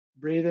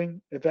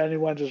breathing. If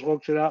anyone just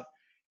looks it up,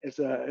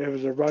 it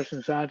was a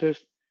Russian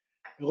scientist.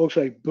 It looks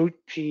like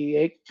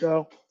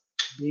Buteyko,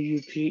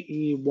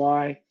 Buteyko.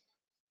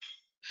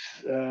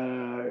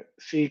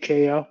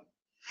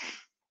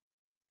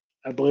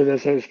 I believe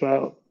that's how you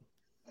spell it.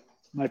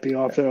 Might be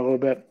off there a little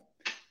bit.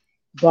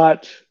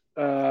 But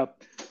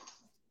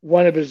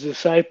one of his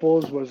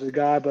disciples was a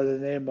guy by the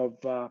name of,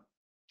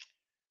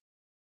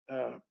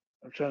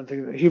 I'm trying to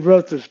think of it. He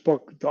wrote this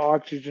book, The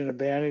Oxygen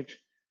Advantage.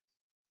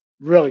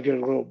 Really good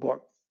little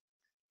book.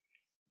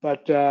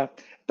 But then,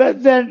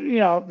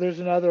 there's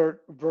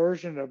another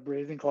version of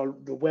breathing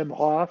called the Wim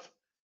Hof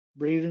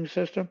breathing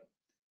system.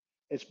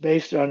 It's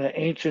based on an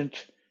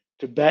ancient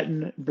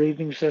Tibetan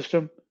breathing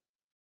system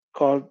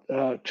called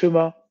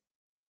Tuma.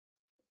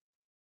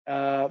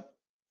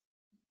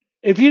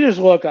 If you just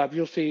look up,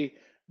 you'll see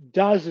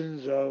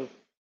dozens of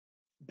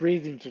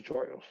breathing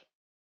tutorials.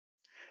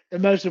 The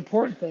most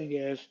important thing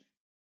is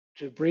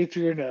to breathe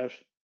through your nose,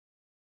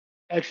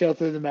 exhale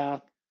through the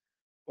mouth,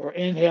 or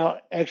inhale,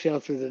 exhale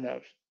through the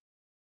nose.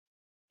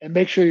 And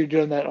make sure you're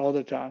doing that all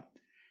the time.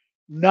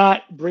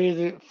 Not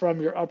breathing from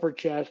your upper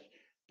chest,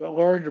 but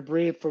learn to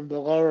breathe from the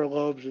lower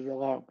lobes of the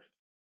lungs.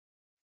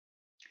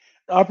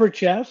 Upper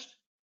chest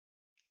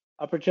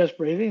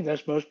breathing,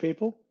 that's most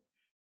people.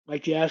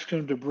 Like you ask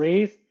them to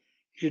breathe,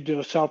 you do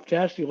a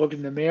self-test, you look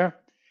in the mirror,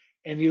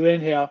 and you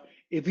inhale.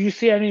 If you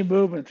see any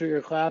movement through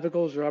your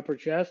clavicles or upper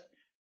chest,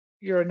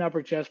 you're an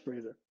upper chest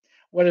breather.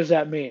 What does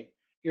that mean?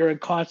 You're in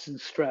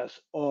constant stress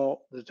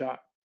all the time.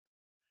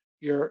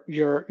 You're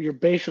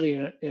basically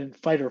in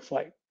fight or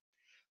flight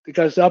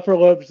because the upper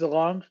lobes of the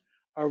lungs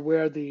are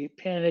where the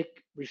panic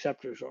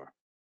receptors are.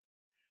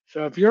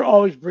 So if you're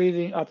always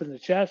breathing up in the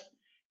chest,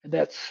 and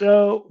that's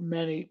so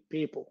many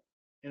people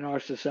in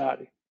our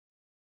society,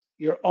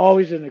 you're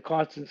always in a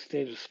constant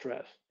state of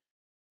stress,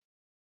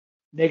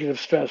 negative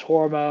stress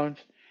hormones,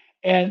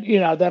 and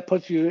that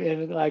puts you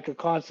in like a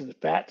constant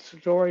fat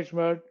storage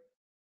mode.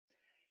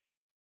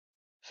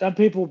 Some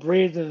people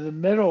breathe in the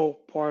middle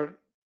part.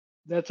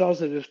 That's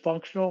also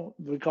dysfunctional.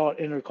 We call it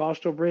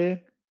intercostal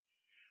breathing.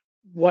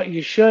 What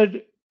you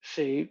should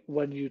see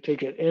when you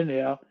take an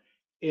inhale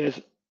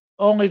is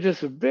only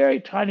just a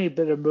very tiny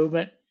bit of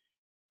movement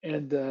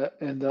in the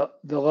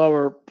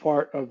lower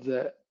part of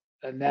the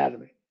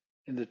anatomy,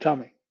 in the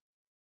tummy.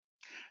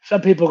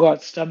 Some people call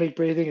it stomach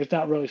breathing. It's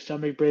not really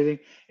stomach breathing.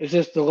 It's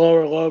just the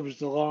lower lobes,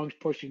 the lungs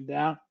pushing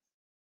down.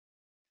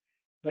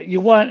 But you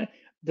want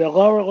the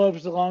lower lobes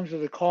of the lungs are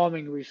the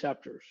calming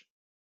receptors.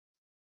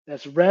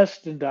 That's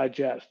rest and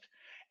digest.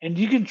 And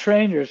you can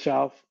train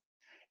yourself,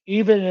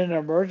 even in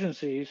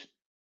emergencies,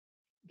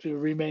 to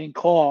remain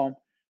calm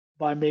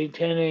by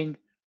maintaining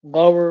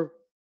lower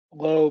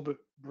lobe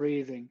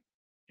breathing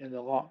in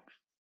the lungs.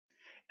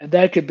 And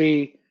that could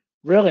be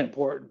Really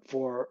important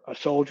for a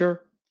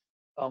soldier,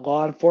 a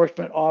law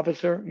enforcement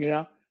officer,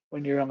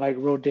 when you're in like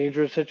real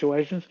dangerous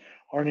situations,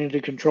 or need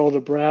to control the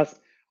breath,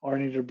 or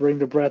need to bring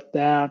the breath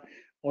down,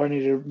 or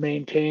need to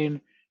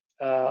maintain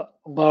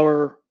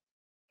low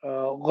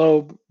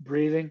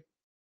breathing.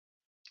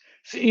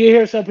 So you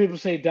hear some people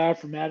say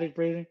diaphragmatic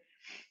breathing.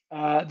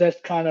 That's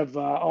kind of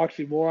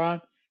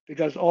oxymoron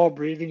because all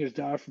breathing is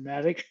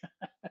diaphragmatic,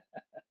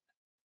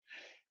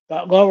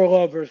 but lower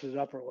lobe versus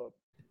upper lobe.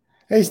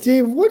 Hey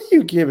Steve, what do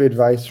you give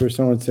advice for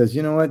someone that says,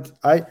 you know what,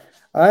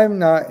 I'm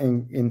not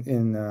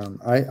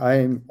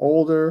I'm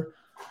older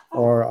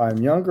or I'm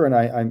younger and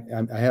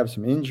I have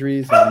some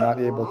injuries and I'm not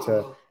able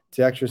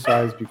to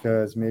exercise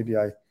because maybe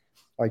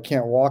I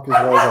can't walk as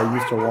well as I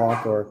used to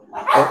walk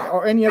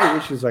or any other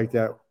issues like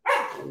that.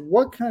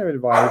 What kind of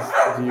advice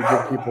do you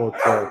give people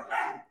to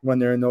when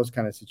they're in those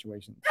kind of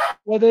situations?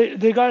 Well,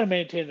 they got to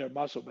maintain their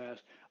muscle mass.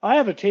 I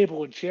have a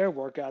table and chair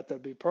workout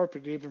that'd be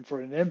perfect even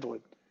for an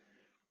invalid.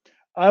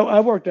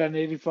 I worked on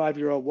an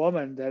 85-year-old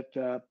woman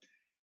that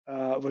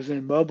was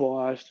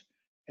immobilized,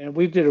 and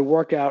we did a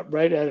workout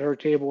right at her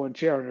table and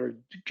chair in her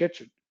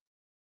kitchen.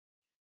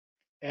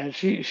 And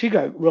she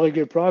got really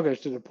good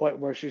progress to the point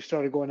where she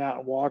started going out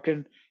and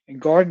walking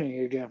and gardening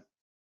again.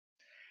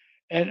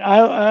 And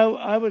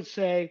I would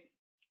say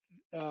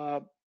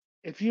uh,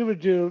 if you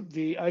would do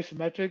the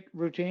isometric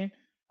routine,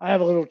 I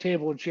have a little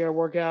table and chair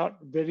workout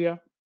video.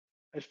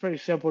 It's pretty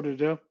simple to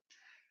do.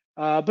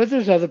 But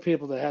there's other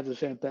people that have the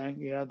same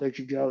thing. They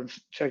could go and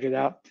check it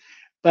out.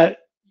 But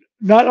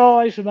not all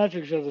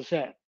isometrics are the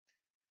same.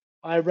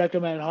 I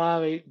recommend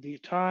highly the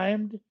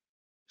timed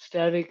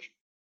static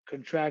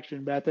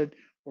contraction method,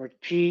 or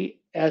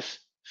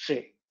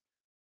TSC.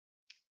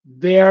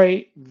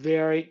 Very,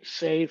 very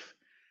safe,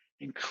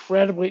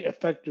 incredibly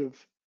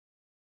effective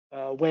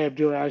way of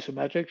doing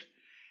isometrics.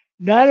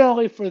 Not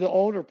only for the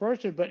older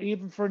person, but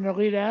even for an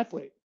elite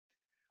athlete.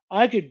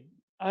 I could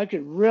I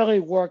could really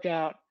work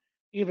out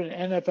even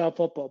an NFL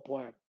football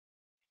player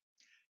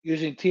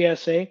using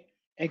TSA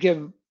and give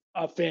them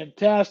a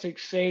fantastic,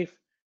 safe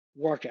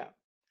workout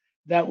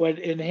that would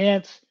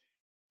enhance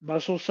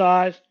muscle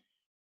size,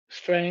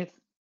 strength,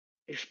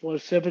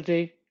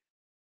 explosivity,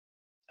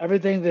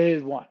 everything that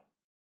he'd want.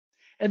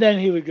 And then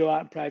he would go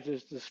out and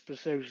practice the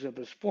specifics of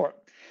the sport.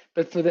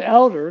 But for the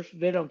elders,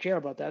 they don't care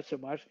about that so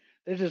much.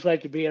 They just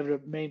like to be able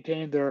to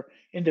maintain their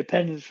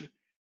independence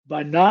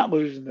by not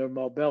losing their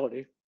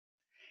mobility.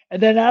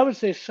 And then I would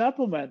say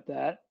supplement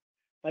that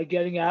by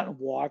getting out and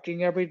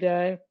walking every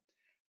day.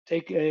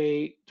 Take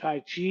a Tai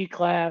Chi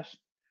class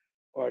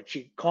or a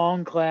Qi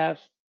Kong class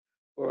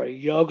or a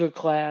yoga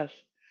class,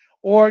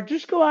 or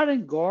just go out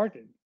and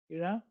garden, you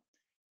know?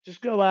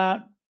 Just go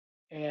out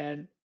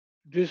and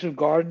do some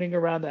gardening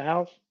around the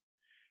house.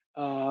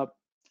 Uh,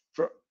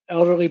 for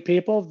elderly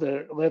people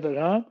that live at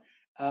home,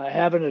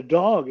 having a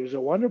dog is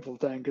a wonderful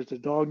thing because the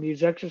dog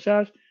needs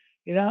exercise.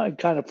 It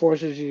kind of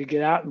forces you to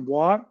get out and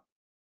walk.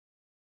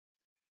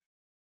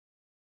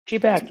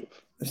 Keep active.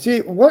 See,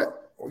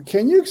 what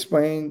can you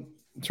explain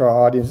to our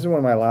audience? This is one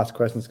of my last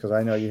questions because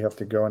I know you have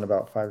to go in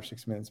about 5 or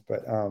 6 minutes.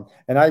 But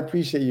and I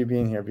appreciate you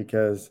being here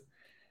because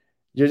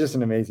you're just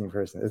an amazing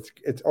person.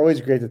 It's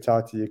always great to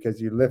talk to you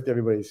because you lift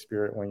everybody's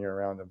spirit when you're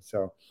around them.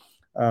 So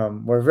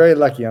we're very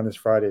lucky on this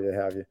Friday to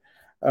have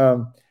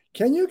you.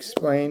 Can you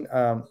explain?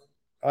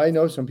 I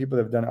know some people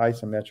that have done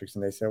isometrics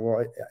and they say,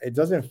 well, it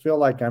doesn't feel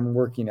like I'm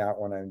working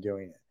out when I'm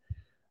doing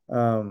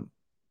it.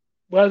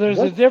 Well, there's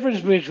a What difference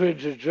between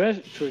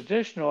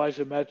traditional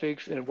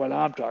isometrics and what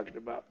I'm talking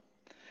about.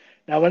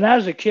 Now, when I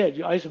was a kid,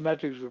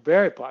 isometrics were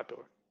very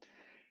popular.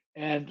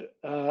 And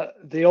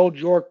the old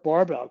York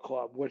Barbell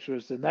Club, which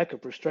was the mecca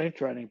for strength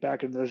training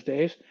back in those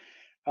days,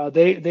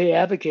 they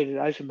advocated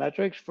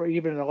isometrics for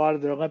even a lot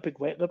of the Olympic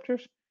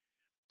weightlifters.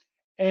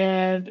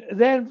 And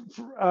then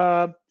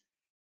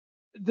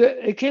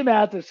it came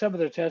out that some of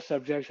their test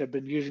subjects had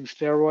been using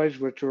steroids,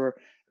 which were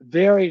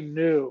very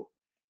new.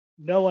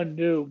 No one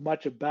knew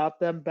much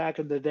about them back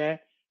in the day,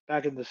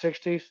 back in the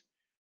 60s.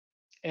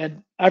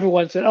 And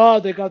everyone said, oh,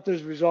 they got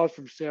those results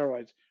from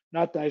steroids,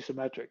 not the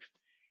isometrics.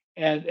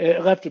 And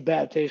it left a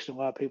bad taste in a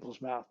lot of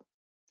people's mouth.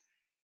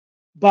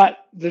 But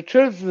the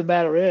truth of the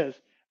matter is,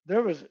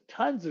 there was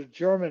tons of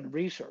German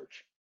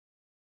research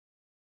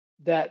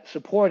that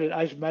supported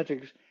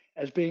isometrics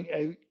as being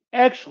an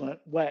excellent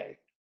way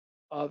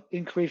of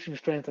increasing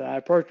strength and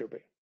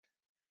hypertrophy.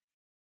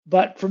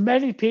 But for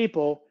many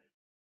people,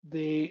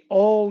 the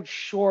old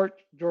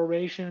short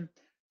duration,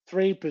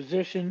 three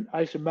position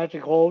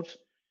isometric holds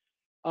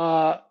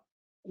uh,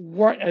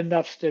 weren't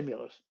enough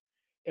stimulus.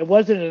 It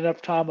wasn't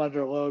enough time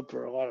under load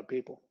for a lot of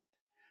people.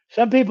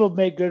 Some people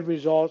made good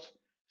results,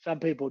 some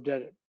people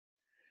didn't.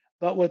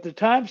 But with the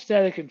time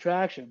static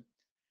contraction,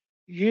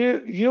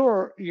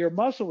 your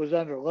muscle was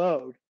under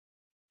load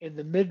in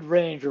the mid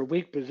range or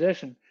weak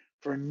position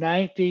for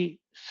 90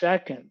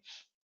 seconds.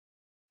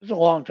 It's a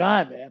long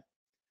time, man.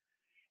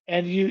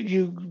 And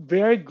you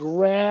very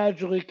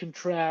gradually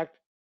contract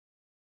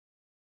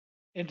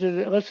into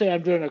the, let's say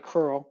I'm doing a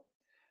curl.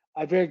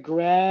 I very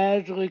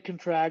gradually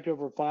contract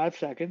over 5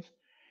 seconds,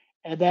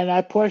 And then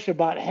I push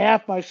about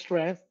half my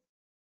strength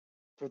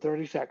for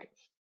 30 seconds.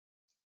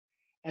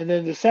 And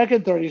then the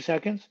second 30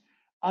 seconds,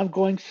 I'm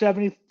going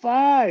 75%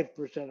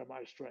 of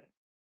my strength.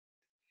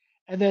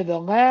 And then the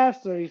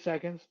last 30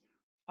 seconds,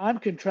 I'm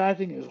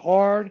contracting as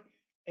hard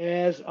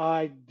as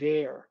I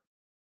dare.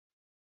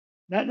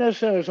 Not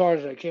necessarily as hard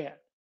as I can.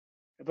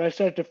 If I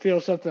start to feel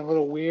something a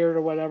little weird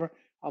or whatever,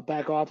 I'll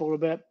back off a little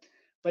bit.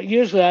 But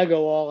usually I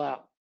go all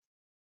out.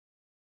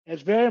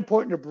 It's very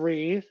important to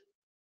breathe.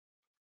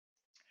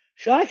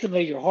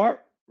 Shockingly, your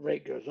heart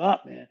rate goes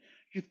up, man.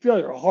 You feel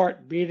your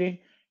heart beating.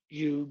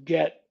 You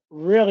get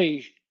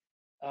really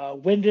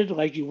winded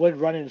like you would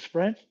running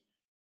sprints.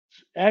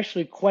 It's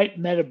actually quite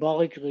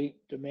metabolically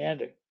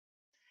demanding.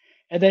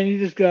 And then you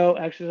just go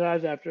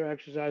exercise after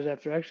exercise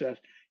after exercise.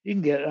 You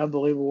can get an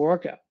unbelievable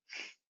workout.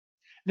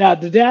 Now,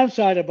 the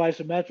downside of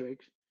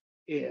isometrics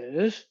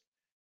is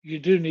you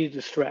do need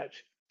to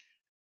stretch.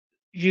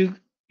 You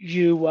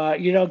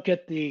don't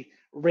get the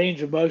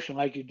range of motion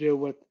like you do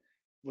with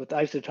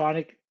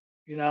isotonic,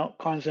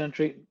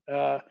 concentric,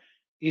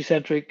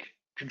 eccentric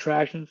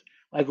contractions,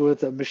 like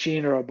with a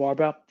machine or a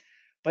barbell.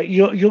 But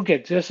you'll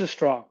get just as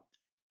strong,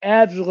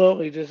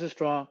 absolutely just as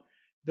strong,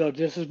 build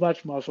just as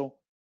much muscle.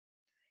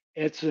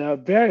 It's a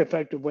very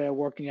effective way of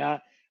working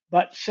out,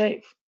 but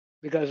safe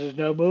because there's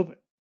no movement.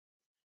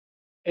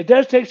 It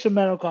does take some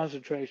mental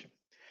concentration.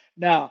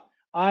 Now,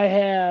 I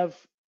have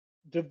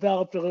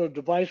developed a little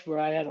device where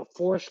I had a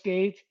force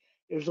gauge.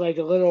 It was like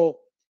a little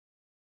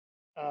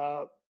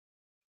uh,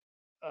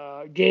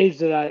 gauge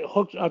that I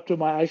hooked up to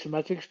my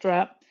isometric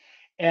strap,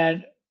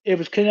 and it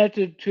was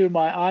connected to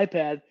my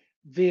iPad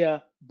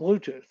via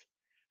Bluetooth.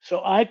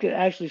 So I could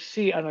actually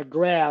see on a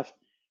graph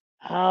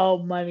how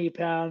many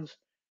pounds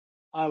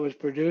I was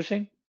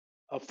producing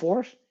of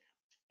force,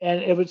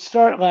 and it would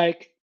start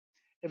like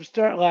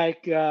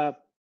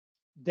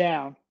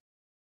down,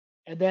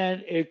 and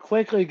then it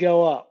quickly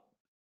go up,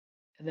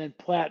 and then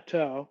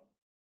plateau,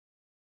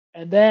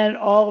 and then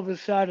all of a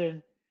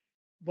sudden,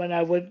 when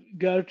I would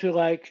go to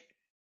like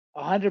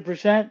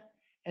 100%,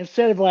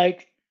 instead of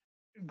like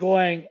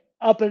going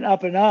up and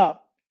up and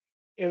up,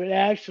 it would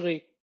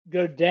actually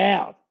go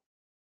down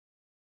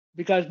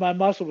because my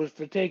muscle was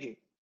fatiguing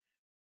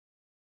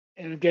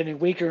and getting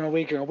weaker and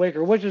weaker and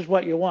weaker, which is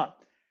what you want.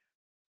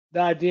 The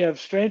idea of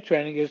strength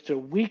training is to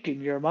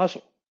weaken your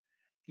muscle.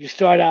 You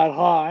start out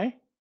high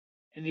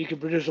and you can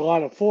produce a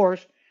lot of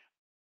force.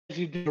 As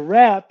you do the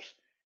reps,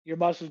 your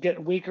muscle's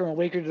getting weaker and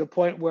weaker to the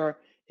point where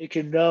it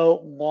can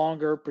no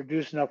longer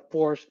produce enough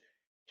force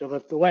to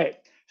lift the weight.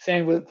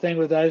 Same thing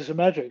with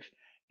isometrics.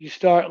 You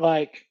start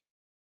like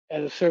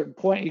at a certain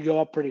point, you go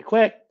up pretty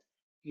quick,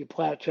 you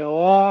plateau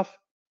off,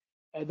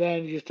 and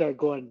then you start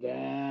going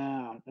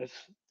down. It's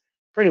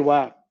pretty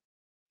wild.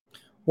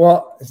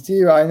 Well,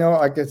 Steve, I know,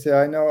 like I said,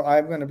 I know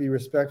I'm going to be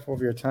respectful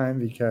of your time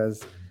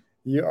because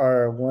you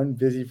are one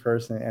busy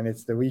person and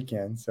it's the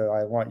weekend. So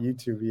I want you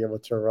to be able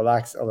to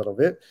relax a little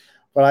bit.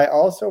 But I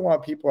also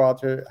want people out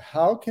there,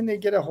 how can they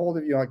get a hold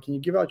of you? Can you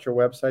give out your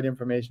website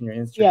information, your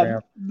Yeah,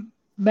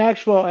 Instagram?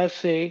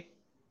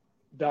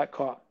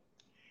 MaxwellSC.com.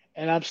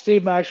 And I'm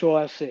Steve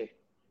Maxwell SC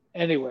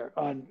anywhere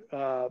on,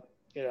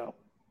 you know,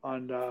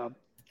 on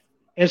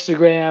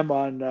Instagram,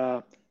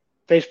 on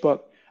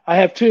Facebook. I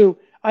have two.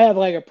 I have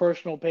like a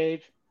personal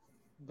page,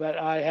 but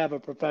I have a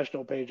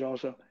professional page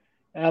also.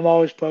 And I'm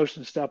always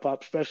posting stuff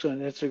up, especially on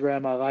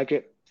Instagram. I like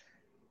it.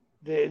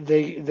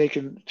 They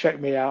can check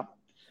me out.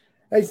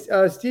 Hey,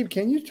 Steve,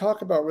 can you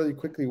talk about really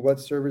quickly what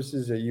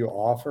services that you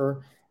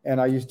offer? And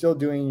are you still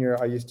doing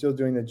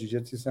the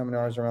jiu-jitsu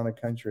seminars around the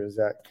country? Is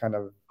that kind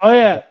of, Oh is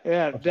yeah,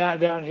 that, yeah. okay.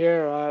 Down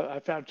here, I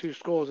found two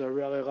schools I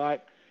really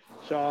like,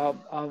 so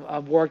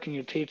I'm working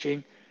and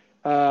teaching.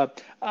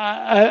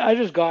 I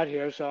just got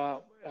here,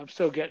 so I'm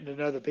still getting to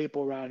know the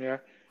people around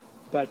here.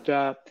 But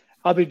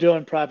I'll be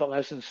doing private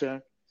lessons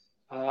soon.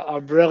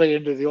 I'm really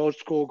into the old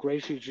school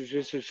Gracie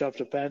Jiu-Jitsu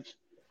self-defense,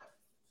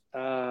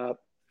 uh,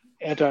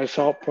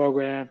 anti-assault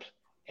programs,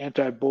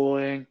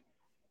 anti-bullying,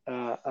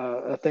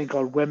 a thing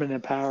called Women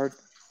Empowered,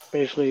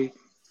 basically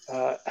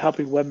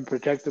helping women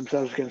protect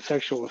themselves against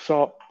sexual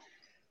assault.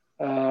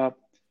 Uh,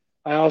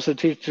 I also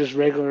teach just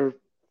regular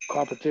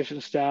competition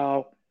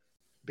style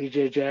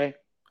BJJ.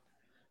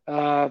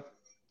 Uh,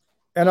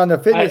 And on the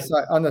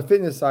I,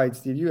 fitness side,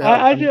 Steve, you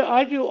have,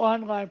 I do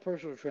online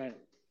personal training.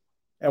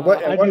 and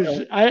what, and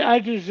what, I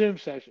do Zoom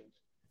sessions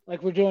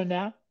like we're doing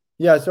now.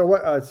 yeah. So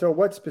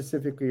what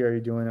specifically are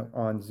you doing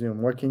on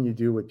Zoom? What can you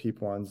do with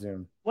people on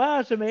Zoom?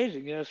 Well, it's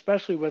amazing,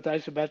 especially with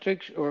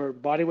isometrics or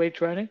body weight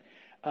training.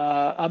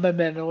 I'm a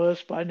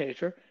minimalist by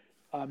nature.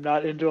 I'm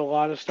not into a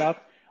lot of stuff.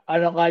 I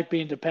don't like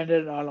being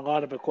dependent on a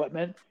lot of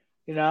equipment,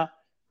 you know,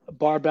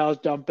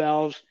 barbells,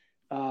 dumbbells,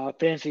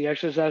 fancy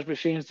exercise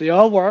machines. They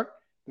all work.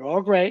 They're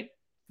all great.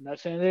 I'm not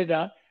saying they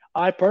don't.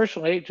 I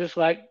personally just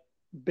like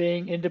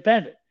being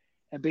independent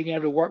and being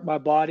able to work my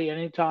body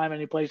anytime,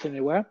 any place,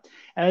 anywhere.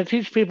 And I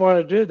teach people how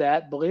to do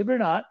that, believe it or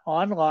not,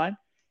 online.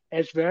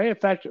 It's very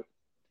effective.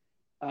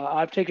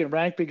 I've taken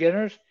ranked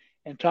beginners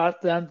and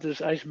taught them this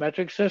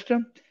isometric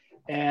system,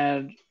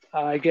 and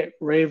I get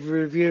rave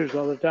reviews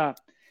all the time.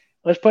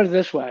 Let's put it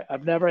this way: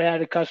 I've never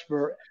had a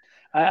customer.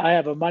 I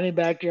have a money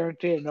back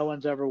guarantee, and no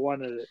one's ever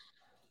wanted it.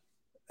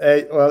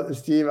 Hey, well,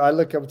 Steve, I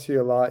look up to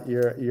you a lot.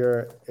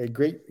 You're a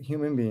great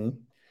human being,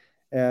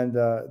 and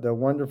the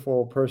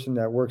wonderful person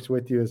that works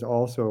with you is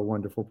also a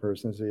wonderful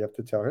person. So you have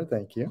to tell her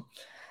thank you.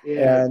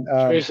 Yeah, And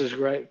Teresa's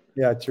great.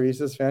 yeah,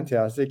 Teresa's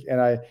fantastic, and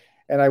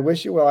I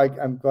wish you well.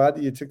 I'm glad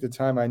that you took the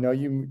time. I know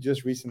you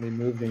just recently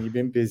moved and you've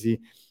been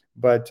busy,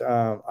 but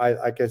I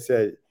like I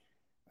said,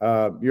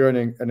 you're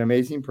an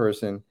amazing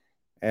person,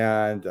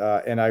 and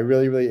I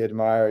really really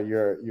admire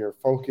your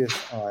focus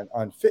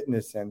on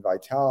fitness and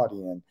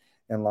vitality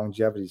and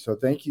longevity. So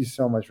thank you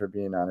so much for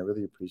being on. I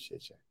really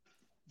appreciate you.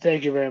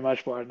 Thank you very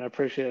much, Martin. I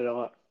appreciate it a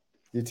lot.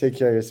 You take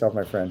care of yourself,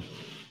 my friend.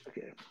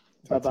 Okay,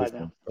 bye Talk to you bye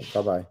now.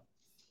 soon. Bye bye.